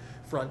Satan.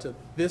 For unto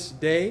this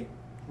day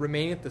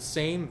remaineth the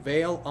same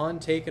veil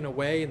untaken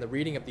away in the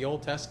reading of the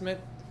Old Testament.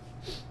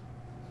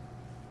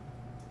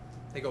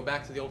 They go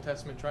back to the Old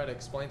Testament, try to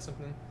explain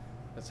something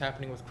that's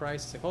happening with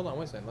Christ. It's like, hold on,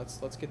 wait a second,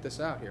 let's get this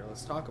out here.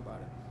 Let's talk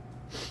about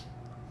it.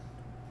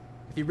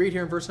 If you read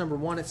here in verse number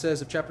 1, it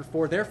says of chapter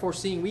 4, therefore,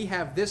 seeing we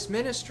have this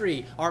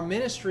ministry, our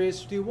ministry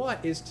is to do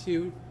what? Is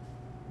to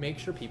make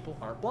sure people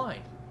aren't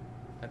blind.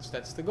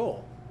 That's the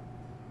goal.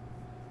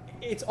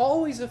 It's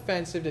always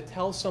offensive to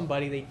tell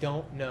somebody they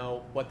don't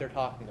know what they're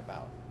talking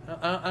about.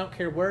 I don't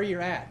care where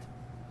you're at.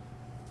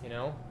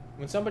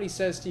 When somebody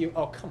says to you,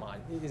 oh, come on,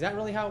 is that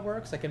really how it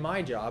works? Like in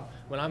my job,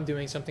 when I'm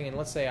doing something, and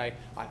let's say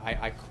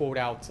I quote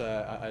out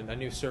a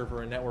new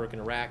server and network in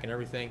a rack and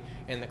everything,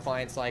 and the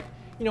client's like,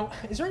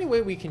 is there any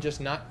way we can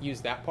just not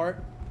use that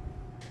part?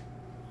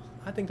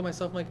 I think to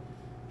myself, I'm like,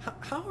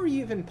 how are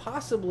you even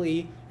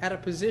possibly at a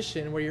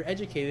position where you're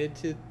educated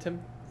to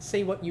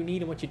say what you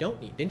need and what you don't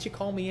need? Didn't you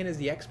call me in as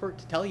the expert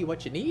to tell you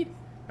what you need,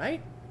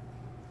 right?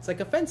 It's like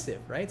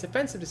offensive, right? It's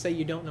offensive to say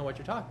you don't know what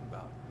you're talking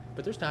about.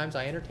 But there's times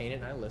I entertain it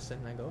and I listen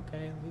and I go,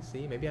 okay, let me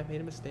see, maybe I've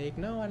made a mistake.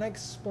 No, and I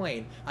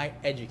explain, I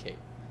educate.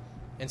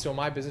 And so in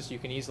my business, you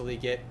can easily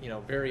get,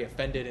 very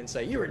offended and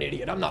say, you're an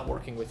idiot, I'm not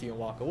working with you, and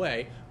walk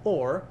away.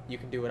 Or you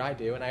can do what I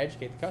do and I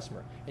educate the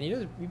customer.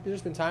 And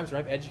there's been times where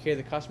I've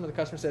educated the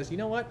customer says, you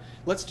know what,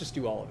 let's just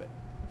do all of it.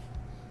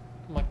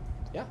 I'm like,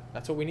 yeah,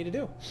 that's what we need to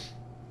do.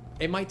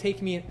 It might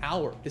take me an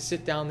hour to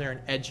sit down there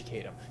and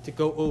educate them, to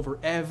go over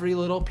every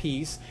little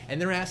piece, and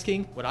they're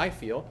asking what I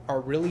feel are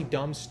really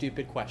dumb,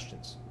 stupid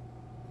questions.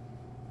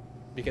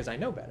 Because I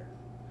know better.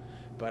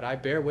 But I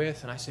bear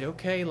with, and I say,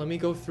 okay, let me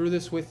go through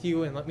this with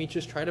you, and let me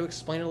just try to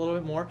explain a little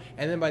bit more.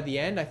 And then by the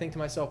end, I think to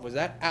myself, was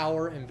that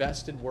hour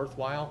invested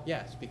worthwhile?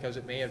 Yes, because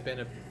it may have been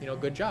a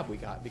good job we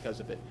got because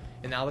of it.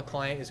 And now the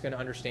client is going to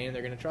understand, and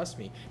they're going to trust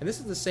me. And this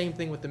is the same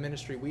thing with the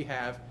ministry we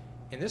have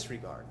in this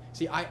regard.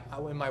 See, I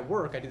in my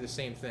work, I do the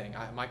same thing.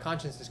 My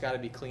conscience has got to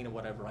be clean in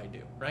whatever I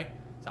do, right?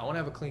 So I want to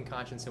have a clean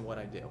conscience in what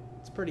I do.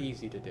 It's pretty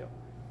easy to do,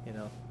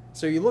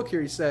 So you look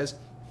here, he says,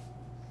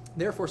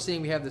 therefore,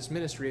 seeing we have this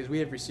ministry, as we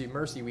have received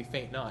mercy, we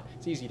faint not.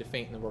 It's easy to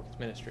faint in the work of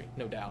ministry,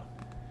 no doubt.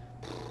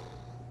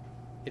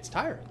 It's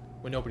tiring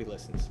when nobody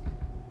listens.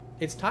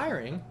 It's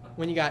tiring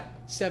when you got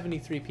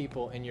 73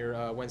 people in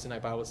your Wednesday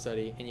night Bible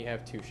study and you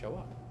have 2 show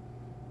up.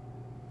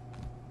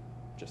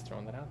 Just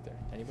throwing that out there.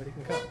 Anybody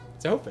can come.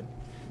 It's open.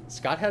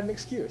 Scott had an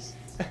excuse.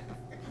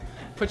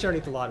 Put you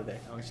underneath the law today.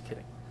 No, I'm just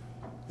kidding.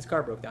 His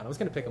car broke down. I was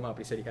going to pick him up.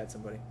 He said he had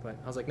somebody. But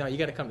I was like, no, you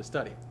got to come to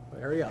study.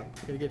 Well, hurry up.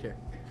 You got to get here.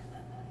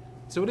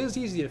 So it is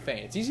easy to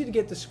faint. It's easy to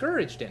get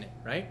discouraged in it,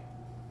 right?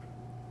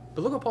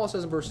 But look what Paul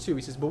says in verse 2.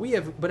 He says,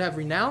 but have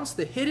renounced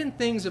the hidden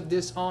things of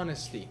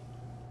dishonesty,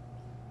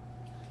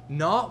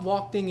 Not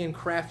walking in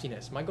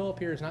craftiness. My goal up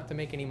here is not to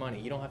make any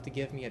money. You don't have to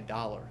give me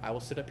 $1. I will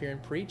sit up here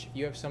and preach. If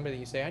you have somebody that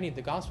you say, I need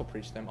the gospel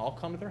preached to them, I'll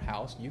come to their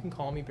house. You can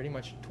call me pretty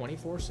much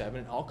 24/7,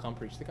 and I'll come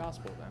preach the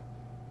gospel to them.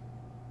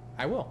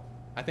 I will.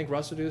 I think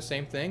Russ will do the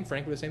same thing.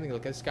 Frank will do the same thing.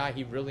 Look, this guy,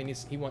 he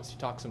wants to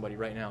talk to somebody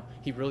right now.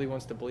 He really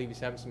wants to believe. He's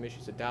having some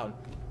issues of doubt.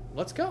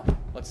 Let's go.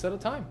 Let's set a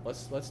time.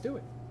 Let's do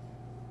it.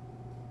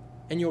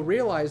 And you'll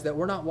realize that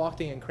we're not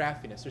walking in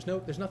craftiness.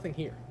 There's nothing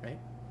here, right?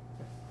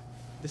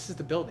 This is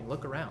the building.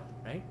 Look around,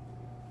 right?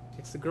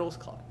 It's the girls'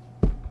 club.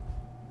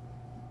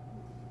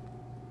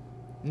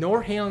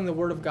 Nor handling the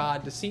word of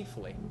God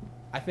deceitfully.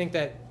 I think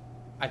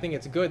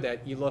it's good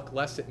that you look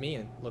less at me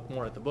and look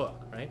more at the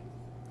book, right?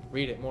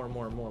 Read it more and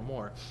more and more and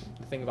more.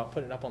 The thing about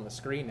putting it up on the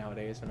screen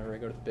nowadays, whenever I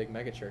go to the big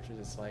mega churches,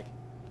 it's like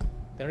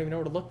they don't even know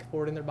where to look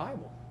for it in their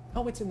Bible.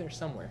 Oh, it's in there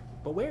somewhere.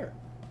 But where?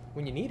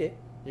 When you need it,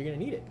 you're going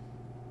to need it.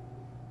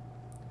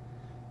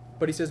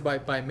 But he says,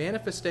 by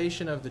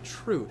manifestation of the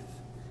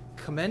truth,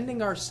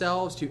 commending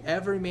ourselves to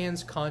every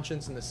man's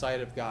conscience in the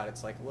sight of God.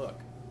 It's like, look,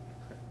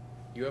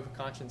 you have a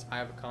conscience, I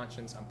have a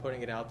conscience, I'm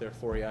putting it out there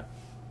for you.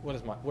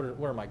 What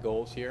are my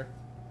goals here?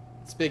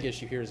 This big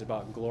issue here is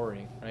about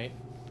glorying, right?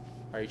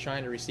 Are you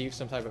trying to receive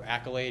some type of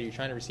accolade? Are you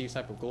trying to receive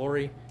some type of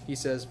glory? He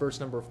says, verse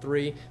number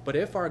 3, but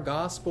if our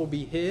gospel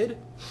be hid,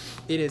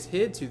 it is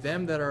hid to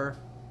them that are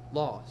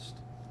lost,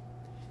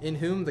 in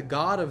whom the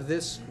God of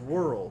this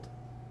world.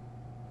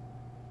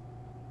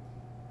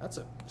 That's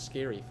a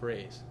scary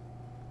phrase.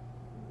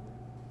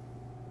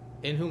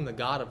 In whom the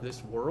God of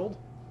this world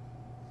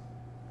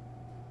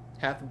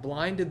hath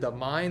blinded the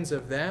minds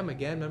of them.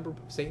 Again, remember,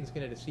 Satan's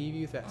going to deceive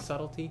you with that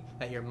subtlety,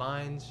 that your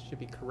minds should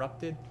be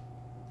corrupted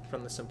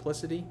from the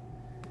simplicity.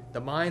 The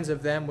minds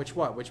of them which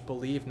what? Which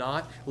believe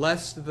not,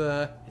 lest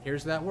the, and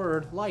here's that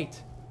word,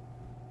 light.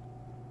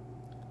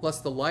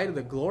 Lest the light of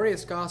the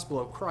glorious gospel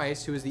of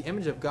Christ, who is the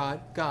image of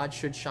God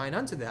should shine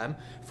unto them.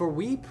 For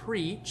we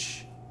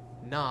preach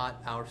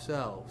not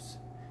ourselves,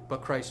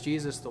 but Christ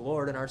Jesus the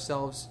Lord, and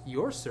ourselves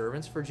your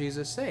servants for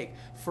Jesus' sake.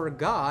 For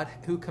God,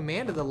 who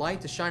commanded the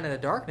light to shine in the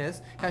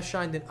darkness, has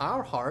shined in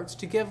our hearts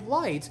to give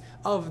light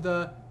of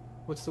the,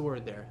 what's the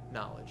word there?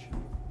 Knowledge.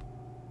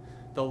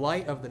 The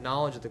light of the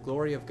knowledge of the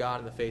glory of God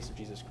in the face of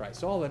Jesus Christ.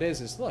 So all it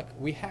is look,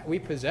 we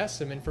possess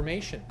some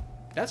information.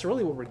 That's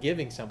really what we're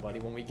giving somebody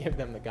when we give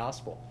them the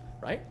gospel,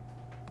 right?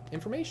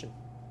 Information.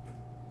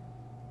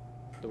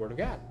 The word of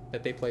God,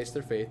 that they place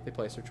their faith, they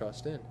place their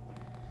trust in.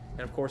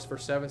 And of course,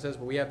 verse 7 says,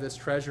 but we have this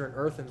treasure in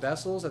earthen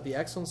vessels, that the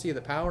excellency of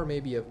the power may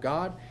be of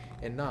God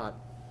and not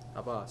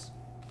of us.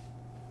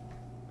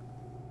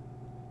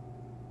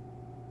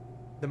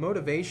 The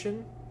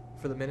motivation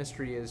for the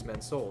ministry is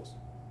men's souls.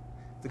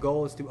 The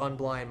goal is to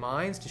unblind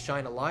minds, to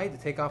shine a light, to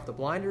take off the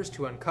blinders,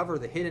 to uncover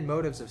the hidden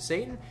motives of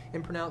Satan,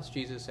 and pronounce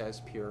Jesus as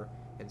pure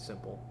and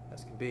simple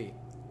as can be.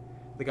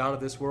 The God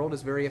of this world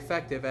is very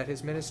effective at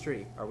his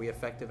ministry. Are we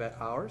effective at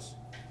ours?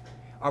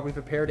 Are we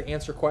prepared to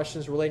answer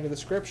questions relating to the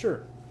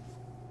Scripture?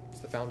 It's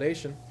the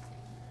foundation.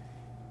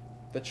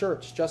 The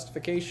church,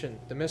 justification,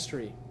 the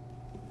mystery.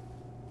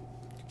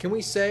 Can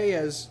we say,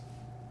 as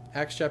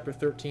Acts chapter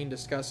 13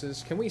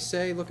 discusses, can we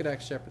say, look at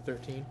Acts chapter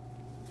 13.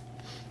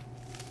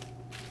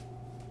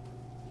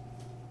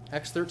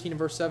 Acts 13 and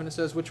verse 7, it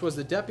says, which was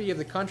the deputy of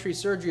the country,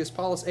 Sergius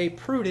Paulus, a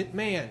prudent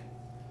man.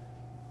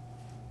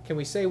 Can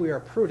we say we are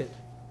prudent?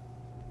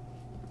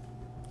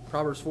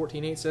 Proverbs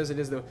 14:8 says it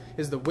is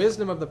the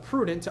wisdom of the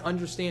prudent to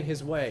understand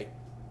his way.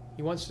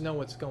 He wants to know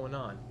what's going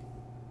on.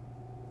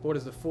 But what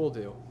does the fool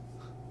do?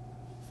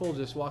 The fool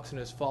just walks in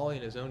his folly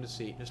and his own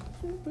deceit. Just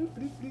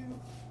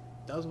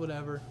does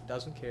whatever,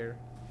 doesn't care.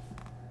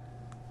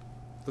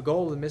 The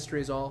goal of the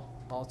mystery is all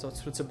that's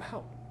what it's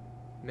about.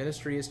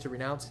 Ministry is to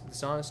renounce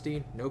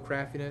dishonesty, no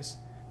craftiness,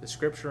 the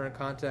Scripture in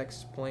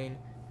context, plain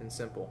and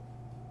simple.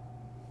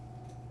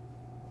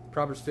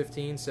 Proverbs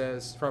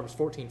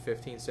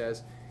 14:15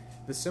 says,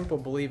 the simple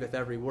believeth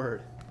every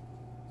word,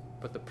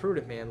 but the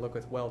prudent man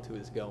looketh well to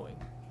his going.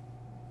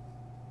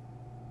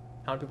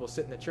 How many people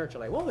sit in the church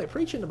and are like, well, they're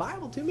preaching the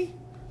Bible to me?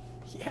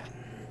 Yeah,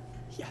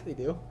 they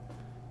do.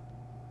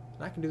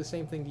 And I can do the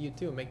same thing to you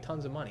too and make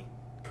tons of money.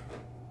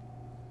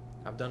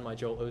 I've done my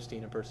Joel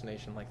Osteen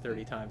impersonation like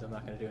 30 times. I'm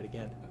not going to do it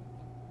again.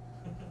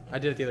 I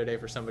did it the other day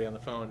for somebody on the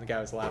phone. The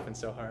guy was laughing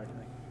so hard.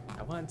 Like,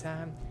 at one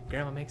time,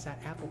 Grandma makes that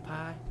apple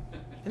pie.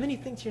 And then you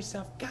think to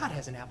yourself, God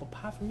has an apple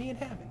pie for me in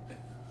heaven.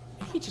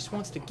 And he just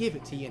wants to give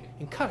it to you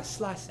and cut a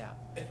slice out.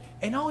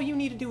 And all you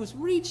need to do is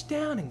reach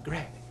down and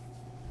grab it.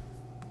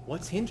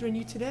 What's hindering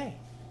you today?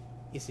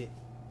 Is it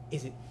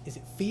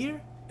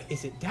fear?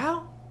 Is it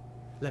doubt?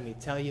 Let me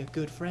tell you,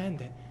 good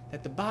friend,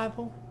 that the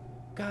Bible,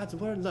 God's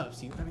word,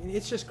 loves you. I mean,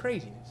 it's just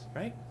craziness,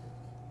 right?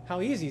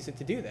 How easy is it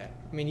to do that?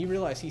 I mean, you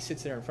realize he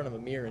sits there in front of a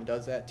mirror and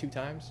does that 2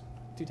 times?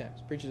 2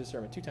 times. Preaches a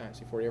sermon 2 times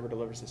before he ever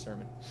delivers a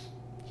sermon.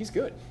 He's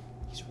good.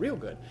 He's real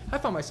good. I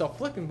find myself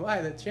flipping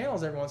by the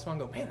channels every once in a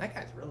while and go, man, that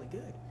guy's really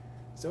good.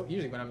 So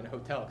usually when I'm in a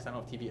hotel, because I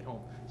don't have TV at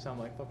home, so I'm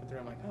like flipping through,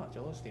 I'm like, oh,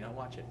 Joel Osteen, I'll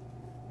watch it,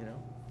 you know?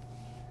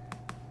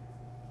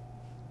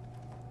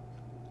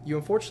 You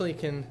unfortunately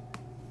can,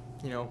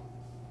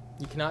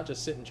 You cannot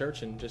just sit in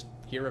church and just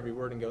hear every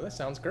word and go, that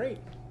sounds great.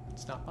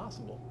 It's not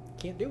possible. You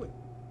can't do it.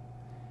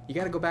 You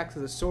got to go back to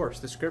the source,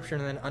 the Scripture,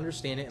 and then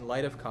understand it in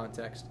light of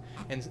context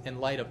and in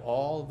light of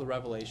all of the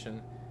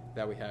revelation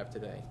that we have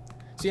today.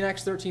 See, in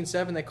Acts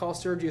 13:7, they call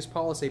Sergius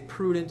Paulus a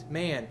prudent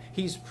man.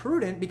 He's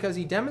prudent because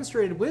he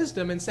demonstrated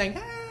wisdom in saying,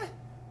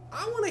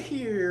 I want to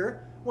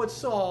hear what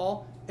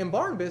Saul and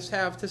Barnabas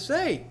have to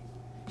say.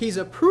 He's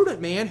a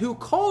prudent man who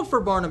called for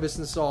Barnabas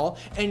and Saul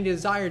and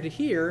desired to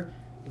hear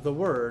the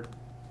word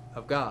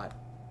of God.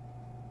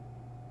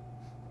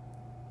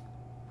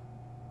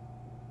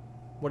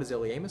 What does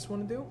Elymas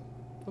want to do?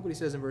 Look what he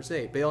says in verse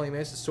 8. But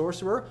Elymas, the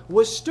sorcerer,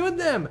 withstood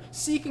them,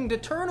 seeking to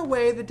turn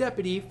away the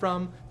deputy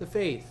from the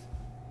faith.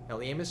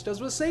 Elymas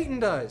does what Satan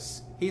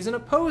does. He's an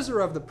opposer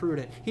of the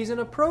prudent. He's an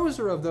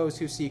opposer of those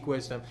who seek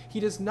wisdom. He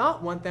does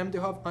not want them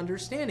to have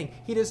understanding.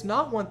 He does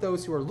not want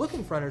those who are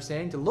looking for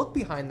understanding to look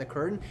behind the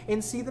curtain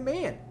and see the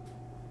man,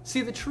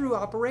 see the true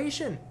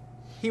operation.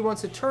 He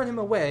wants to turn him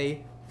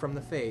away from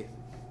the faith.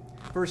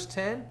 Verse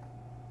 10,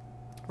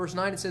 verse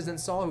 9, it says, Then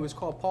Saul, who was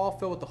called Paul,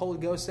 filled with the Holy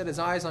Ghost, set his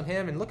eyes on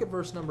him. And look at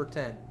verse number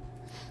 10.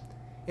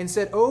 And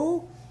said,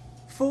 O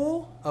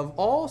full of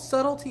all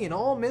subtlety and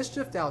all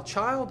mischief, thou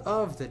child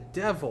of the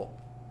devil.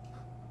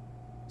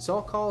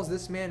 Saul calls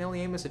this man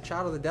Elymas a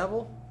child of the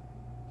devil.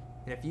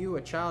 And if you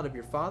a child of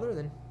your father,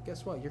 then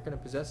guess what? You're going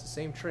to possess the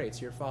same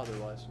traits your father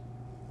was.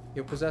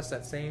 You'll possess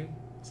that same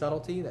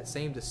subtlety, that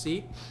same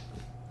deceit.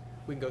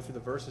 We can go through the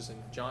verses in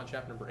John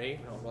chapter number 8.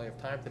 We don't really have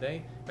time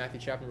today. Matthew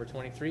chapter number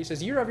 23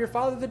 says, You're of your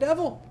father the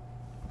devil.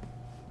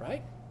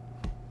 Right?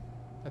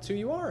 That's who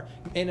you are.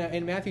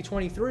 In Matthew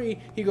 23,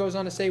 he goes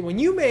on to say, when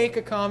you make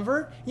a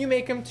convert, you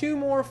make him two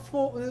more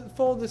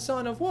full the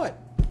son of what?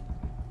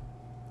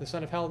 The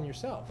son of hell in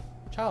yourself.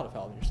 Child of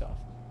hell in yourself.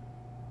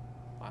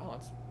 Wow,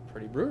 that's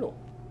pretty brutal.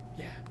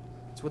 Yeah,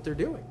 that's what they're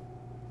doing.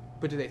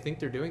 But do they think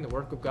they're doing the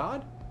work of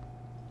God?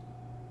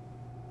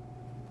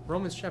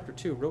 Romans chapter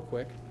 2, real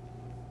quick.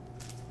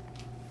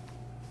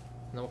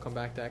 And then we'll come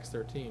back to Acts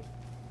 13.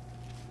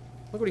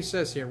 Look what he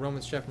says here in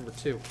Romans chapter number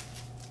 2.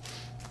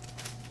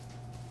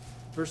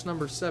 Verse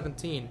number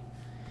 17.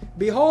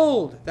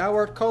 Behold, thou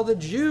art called a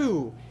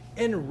Jew,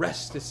 and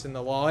restest in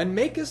the law, and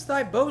makest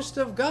thy boast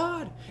of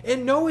God,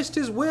 and knowest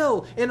his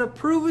will, and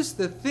approvest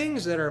the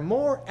things that are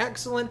more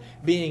excellent,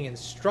 being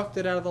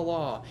instructed out of the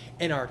law,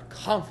 and art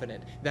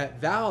confident that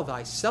thou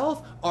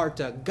thyself art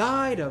a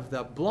guide of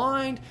the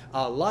blind,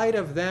 a light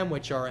of them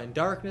which are in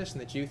darkness. And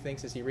the Jew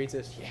thinks as he reads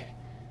this, yeah,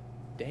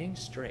 dang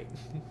straight.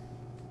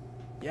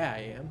 Yeah,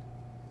 I am.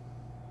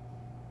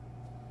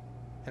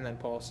 And then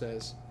Paul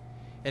says,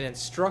 an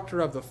instructor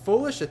of the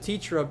foolish, a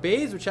teacher of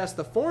babes, which hast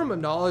the form of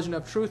knowledge and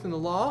of truth in the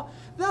law.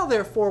 Thou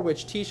therefore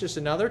which teachest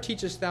another,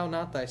 teachest thou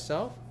not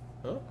thyself?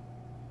 Huh?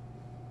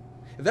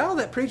 Thou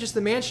that preachest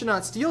the man should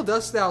not steal,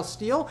 dost thou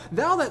steal?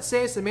 Thou that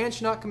sayest the man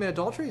should not commit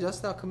adultery,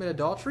 dost thou commit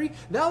adultery?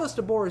 Thou that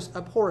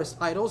abhorrest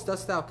idols,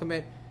 dost thou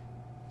commit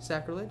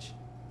sacrilege?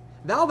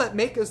 Thou that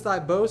makest thy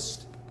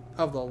boast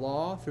of the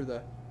law, through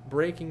the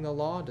breaking the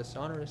law,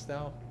 dishonorest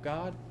thou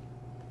God?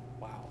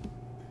 Wow.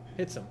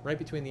 Hits him right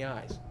between the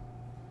eyes.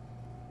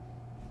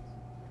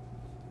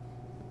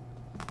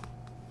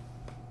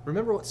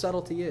 Remember what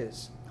subtlety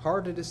is.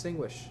 Hard to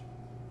distinguish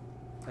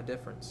a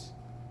difference.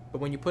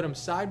 But when you put them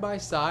side by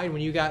side,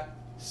 when you got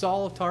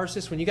Saul of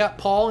Tarsus, when you got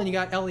Paul and you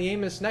got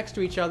Elymas next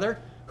to each other,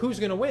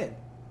 who's going to win?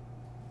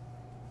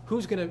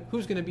 Who's going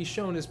to be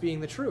shown as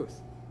being the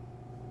truth?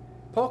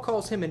 Paul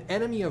calls him an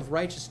enemy of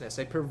righteousness,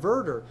 a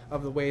perverter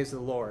of the ways of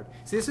the Lord.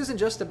 See, this isn't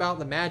just about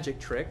the magic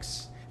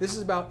tricks. This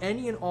is about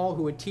any and all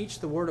who would teach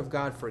the word of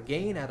God for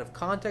gain, out of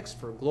context,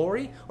 for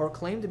glory, or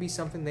claim to be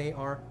something they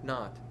are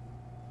not.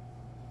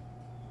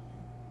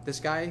 This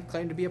guy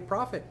claimed to be a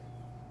prophet.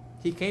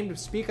 He came to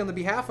speak on the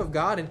behalf of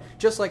God, and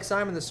just like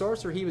Simon the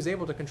sorcerer, he was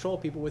able to control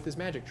people with his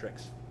magic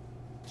tricks.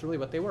 That's really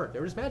what they were. They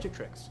were just magic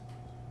tricks.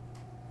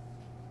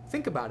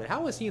 Think about it.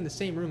 How was he in the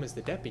same room as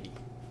the deputy?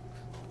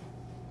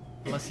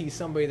 Unless he's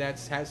somebody that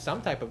has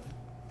some type of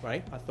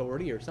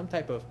authority or some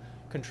type of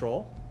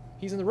control.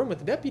 He's in the room with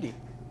the deputy.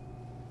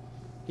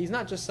 He's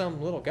not just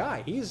some little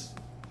guy. He's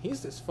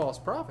this false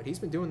prophet. He's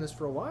been doing this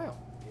for a while.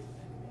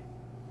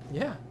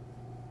 Yeah.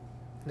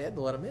 They had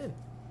to let him in.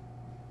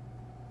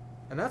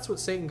 And that's what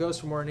Satan goes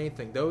for more than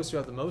anything. Those who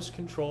have the most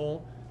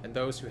control and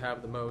those who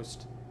have the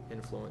most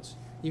influence.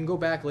 You can go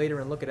back later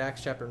and look at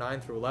Acts chapter 9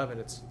 through 11.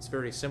 It's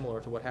very similar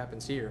to what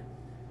happens here.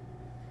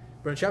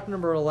 But in chapter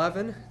number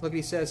 11, look what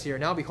he says here.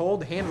 Now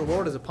behold, the hand of the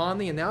Lord is upon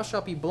thee, and thou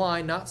shalt be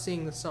blind, not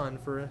seeing the sun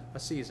for a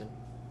season.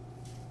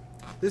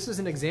 This is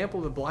an example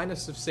of the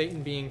blindness of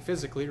Satan being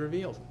physically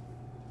revealed.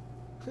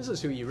 This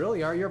is who you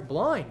really are. You're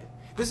blind.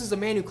 This is a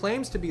man who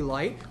claims to be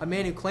light, a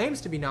man who claims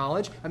to be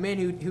knowledge, a man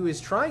who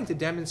is trying to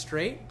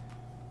demonstrate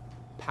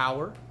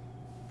power.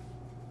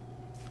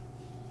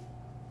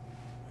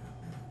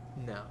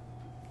 No.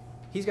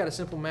 He's got a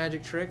simple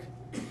magic trick.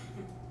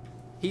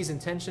 His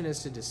intention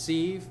is to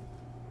deceive.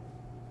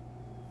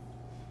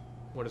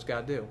 What does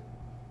God do?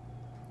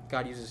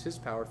 God uses his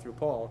power through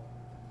Paul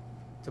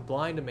to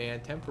blind a man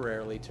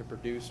temporarily to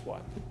produce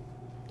what?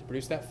 To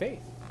produce that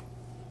faith.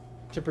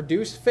 to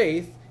produce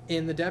faith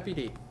in the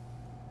deputy.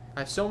 I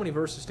have so many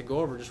verses to go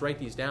over. Just write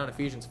these down.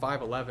 Ephesians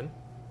 5:11,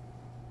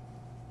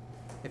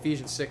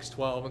 Ephesians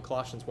 6:12, and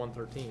Colossians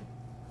 1:13.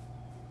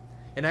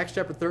 In Acts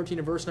chapter 13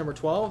 and verse number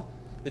 12,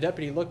 the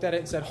deputy looked at it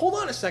and said, hold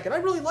on a second, I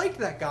really liked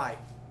that guy.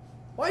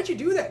 Why'd you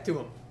do that to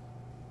him?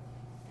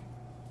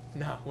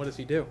 No, what does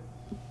he do?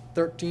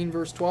 13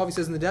 verse 12, he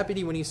says, and the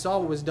deputy, when he saw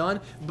what was done,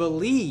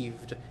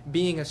 believed,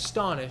 being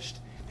astonished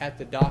at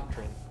the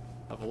doctrine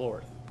of the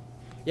Lord.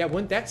 Yeah,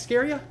 wouldn't that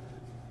scare you?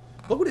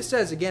 Look what it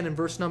says again in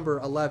verse number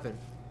 11.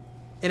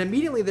 And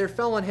immediately there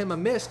fell on him a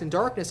mist and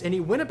darkness, and he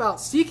went about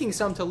seeking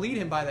some to lead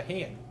him by the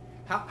hand.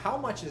 How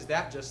much is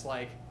that just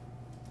like,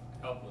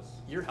 Helpless.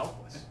 you're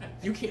helpless.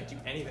 You can't do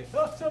anything.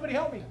 Oh, somebody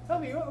help me.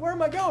 Help me. Where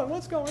am I going?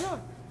 What's going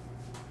on?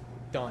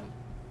 Done.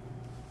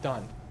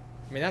 Done.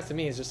 I mean, that to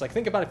me is just like,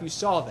 think about if you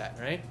saw that,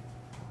 right?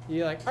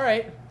 You're like, all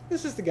right,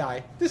 this is the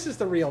guy. This is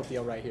the real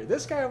deal right here.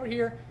 This guy over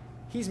here,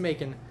 he's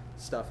making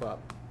stuff up.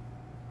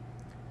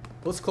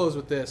 Let's close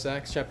with this.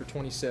 Acts chapter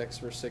 26,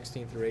 verse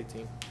 16 through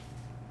 18.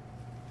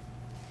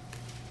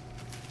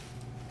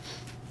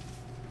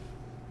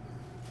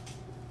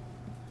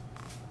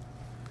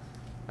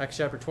 Acts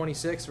chapter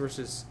 26,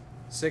 verses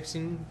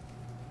 16,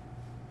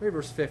 maybe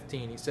verse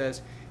 15. He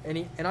says,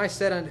 And I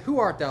said, unto, who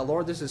art thou,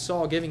 Lord? This is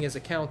Saul giving his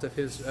account of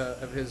his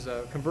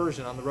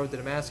conversion on the road to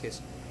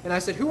Damascus. And I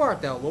said, who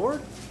art thou,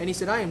 Lord? And he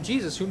said, I am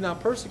Jesus, whom thou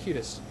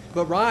persecutest.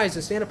 But rise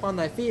and stand upon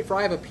thy feet, for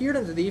I have appeared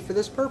unto thee for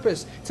this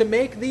purpose, to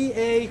make thee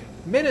a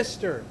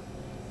minister.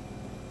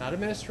 Not a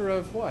minister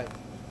of what?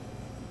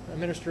 A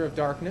minister of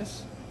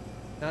darkness.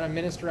 Not a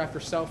minister after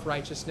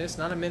self-righteousness.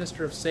 Not a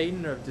minister of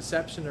Satan or of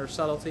deception or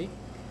subtlety.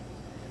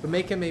 But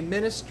make him a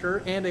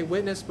minister and a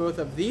witness both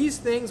of these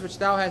things which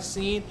thou hast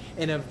seen,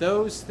 and of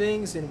those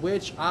things in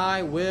which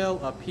I will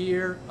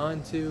appear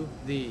unto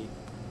thee.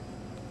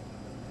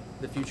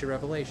 The future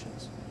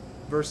revelations.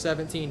 Verse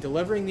 17,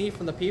 delivering thee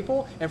from the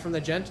people and from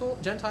the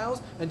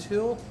Gentiles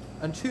unto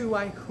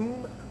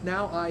whom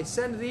now I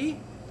send thee.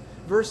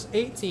 Verse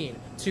 18,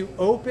 to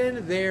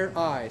open their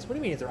eyes. What do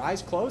you mean? Is their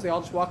eyes closed? They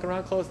all just walk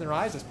around closing their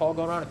eyes? Is Paul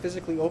going around and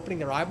physically opening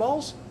their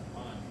eyeballs?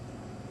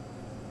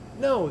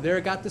 No,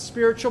 they've got the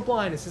spiritual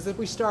blindness, as if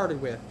we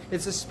started with.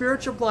 It's a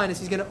spiritual blindness.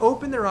 He's going to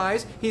open their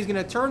eyes. He's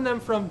going to turn them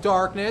from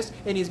darkness,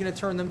 and he's going to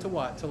turn them to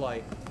what? To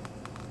light.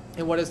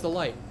 And what is the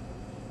light?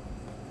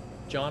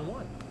 John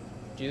 1.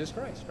 Jesus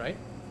Christ, right?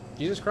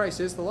 Jesus Christ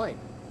is the light.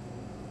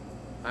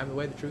 I'm the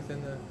way, the truth,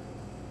 and the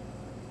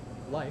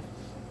life.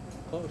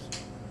 Close.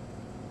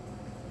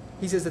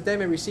 He says that they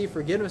may receive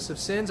forgiveness of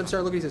sins. I'm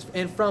sorry, look at this.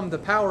 And from the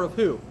power of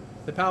who?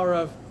 The power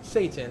of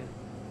Satan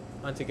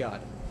unto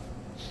God.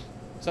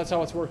 So that's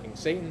how it's working.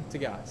 Satan to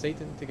God.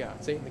 Satan to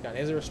God. Satan to God.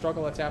 Is there a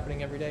struggle that's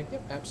happening every day?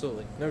 Yep,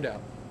 absolutely. No doubt.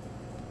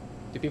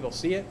 Do people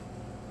see it?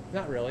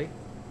 Not really.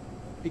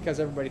 Because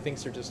everybody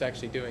thinks they're just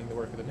actually doing the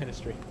work of the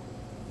ministry.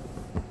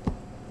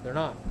 They're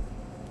not.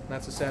 And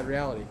that's a sad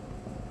reality.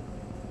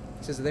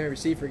 It says that they may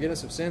receive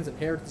forgiveness of sins and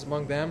inheritance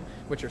among them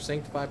which are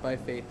sanctified by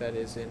faith that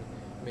is in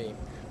me.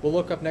 We'll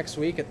look up next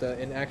week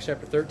in Acts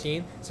chapter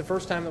 13. It's the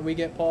first time that we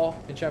get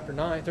Paul in chapter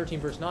 9,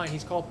 13 verse 9.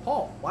 He's called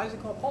Paul. Why is he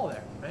called Paul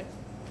there? Right?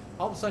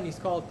 All of a sudden he's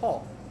called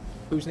Paul,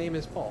 whose name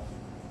is Paul.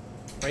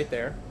 Right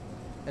there.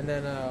 And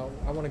then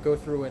I want to go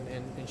through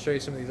and show you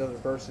some of these other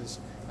verses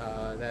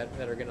that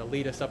are going to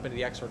lead us up into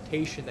the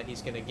exhortation that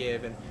he's going to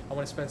give. And I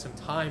want to spend some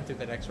time through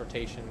that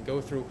exhortation and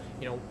go through,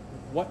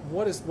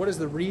 what is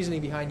the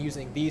reasoning behind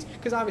using these?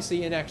 Because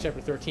obviously in Acts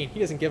chapter 13, he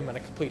doesn't give them a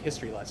complete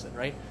history lesson,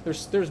 right?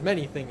 There's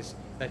many things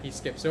that he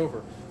skips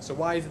over. So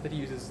why is it that he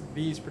uses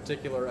these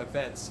particular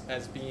events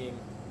as being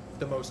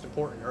the most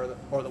important,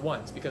 or the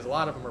ones? Because a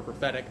lot of them are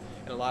prophetic,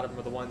 and a lot of them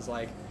are the ones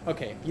like,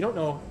 okay, if you don't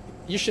know,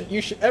 you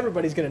should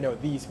everybody's going to know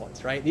these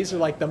ones, right? These are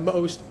like the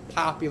most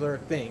popular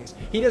things.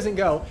 He doesn't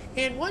go,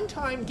 and one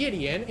time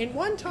Gideon, and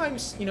one time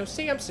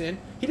Samson.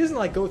 He doesn't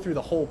like go through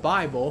the whole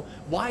Bible.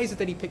 Why is it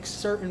that he picks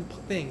certain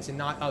things and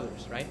not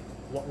others, right?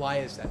 Why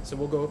is that? So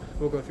we'll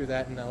go through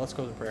that, and let's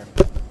go to prayer.